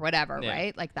thing or whatever, Yeah.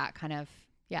 right? Like that kind of,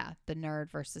 yeah, the nerd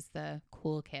versus the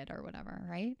cool kid or whatever,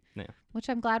 right? Yeah. Which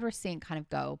I'm glad we're seeing kind of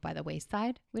go by the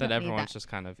wayside. We That don't need everyone's that. just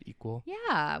kind of equal.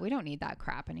 Yeah, we don't need that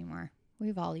crap anymore.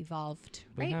 We've all evolved,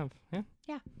 We right? have, yeah.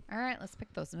 Yeah. All right, let's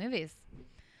pick those movies.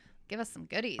 Give us some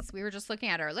goodies. We were just looking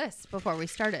at our list before we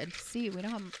started. See, we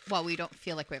don't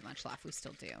feel like we have much left. We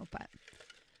still do, but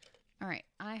all right.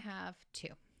 I have 2.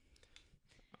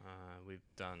 We've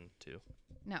done 2.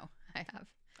 No, I have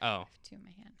Oh 2 in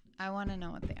my hand. I want to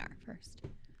know what they are first.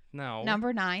 no.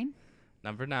 Number 9,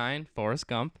 Number 9, Forrest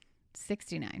Gump.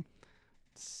 69.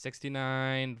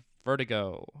 69,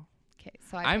 Vertigo. Okay,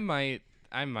 so I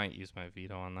might use my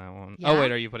veto on that one. Yeah? Oh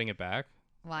wait, are you putting it back?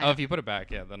 well, Oh, if you put it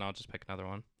back, yeah, then I'll just pick another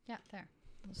one. yeah, there.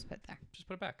 We'll just put it there. Just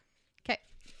put it back. Okay.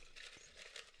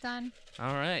 Done.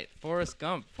 All right, Forrest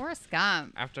Gump. Forrest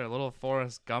Gump. After a little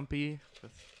Forrest Gumpy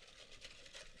with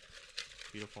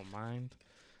beautiful mind,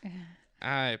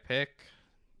 I pick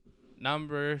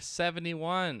number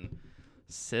 71,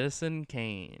 Citizen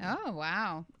Kane. Oh,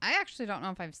 wow. I actually don't know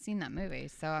if I've seen that movie,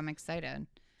 so I'm excited.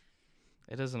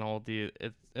 It is an oldie.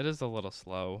 It is a little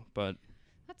slow, but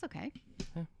That's okay.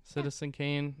 yeah, Citizen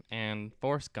Kane and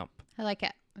Forrest Gump. I like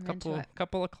it. I'm into it.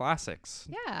 Couple of classics.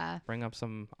 Yeah. Bring up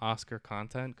some Oscar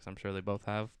content because I'm sure they both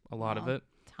have a lot of Well, it.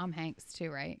 Tom Hanks,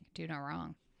 too, right? Do no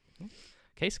wrong.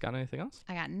 Case, got anything else?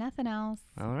 I got nothing else.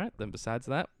 All right, then besides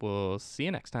that, we'll see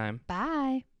you next time.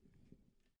 Bye.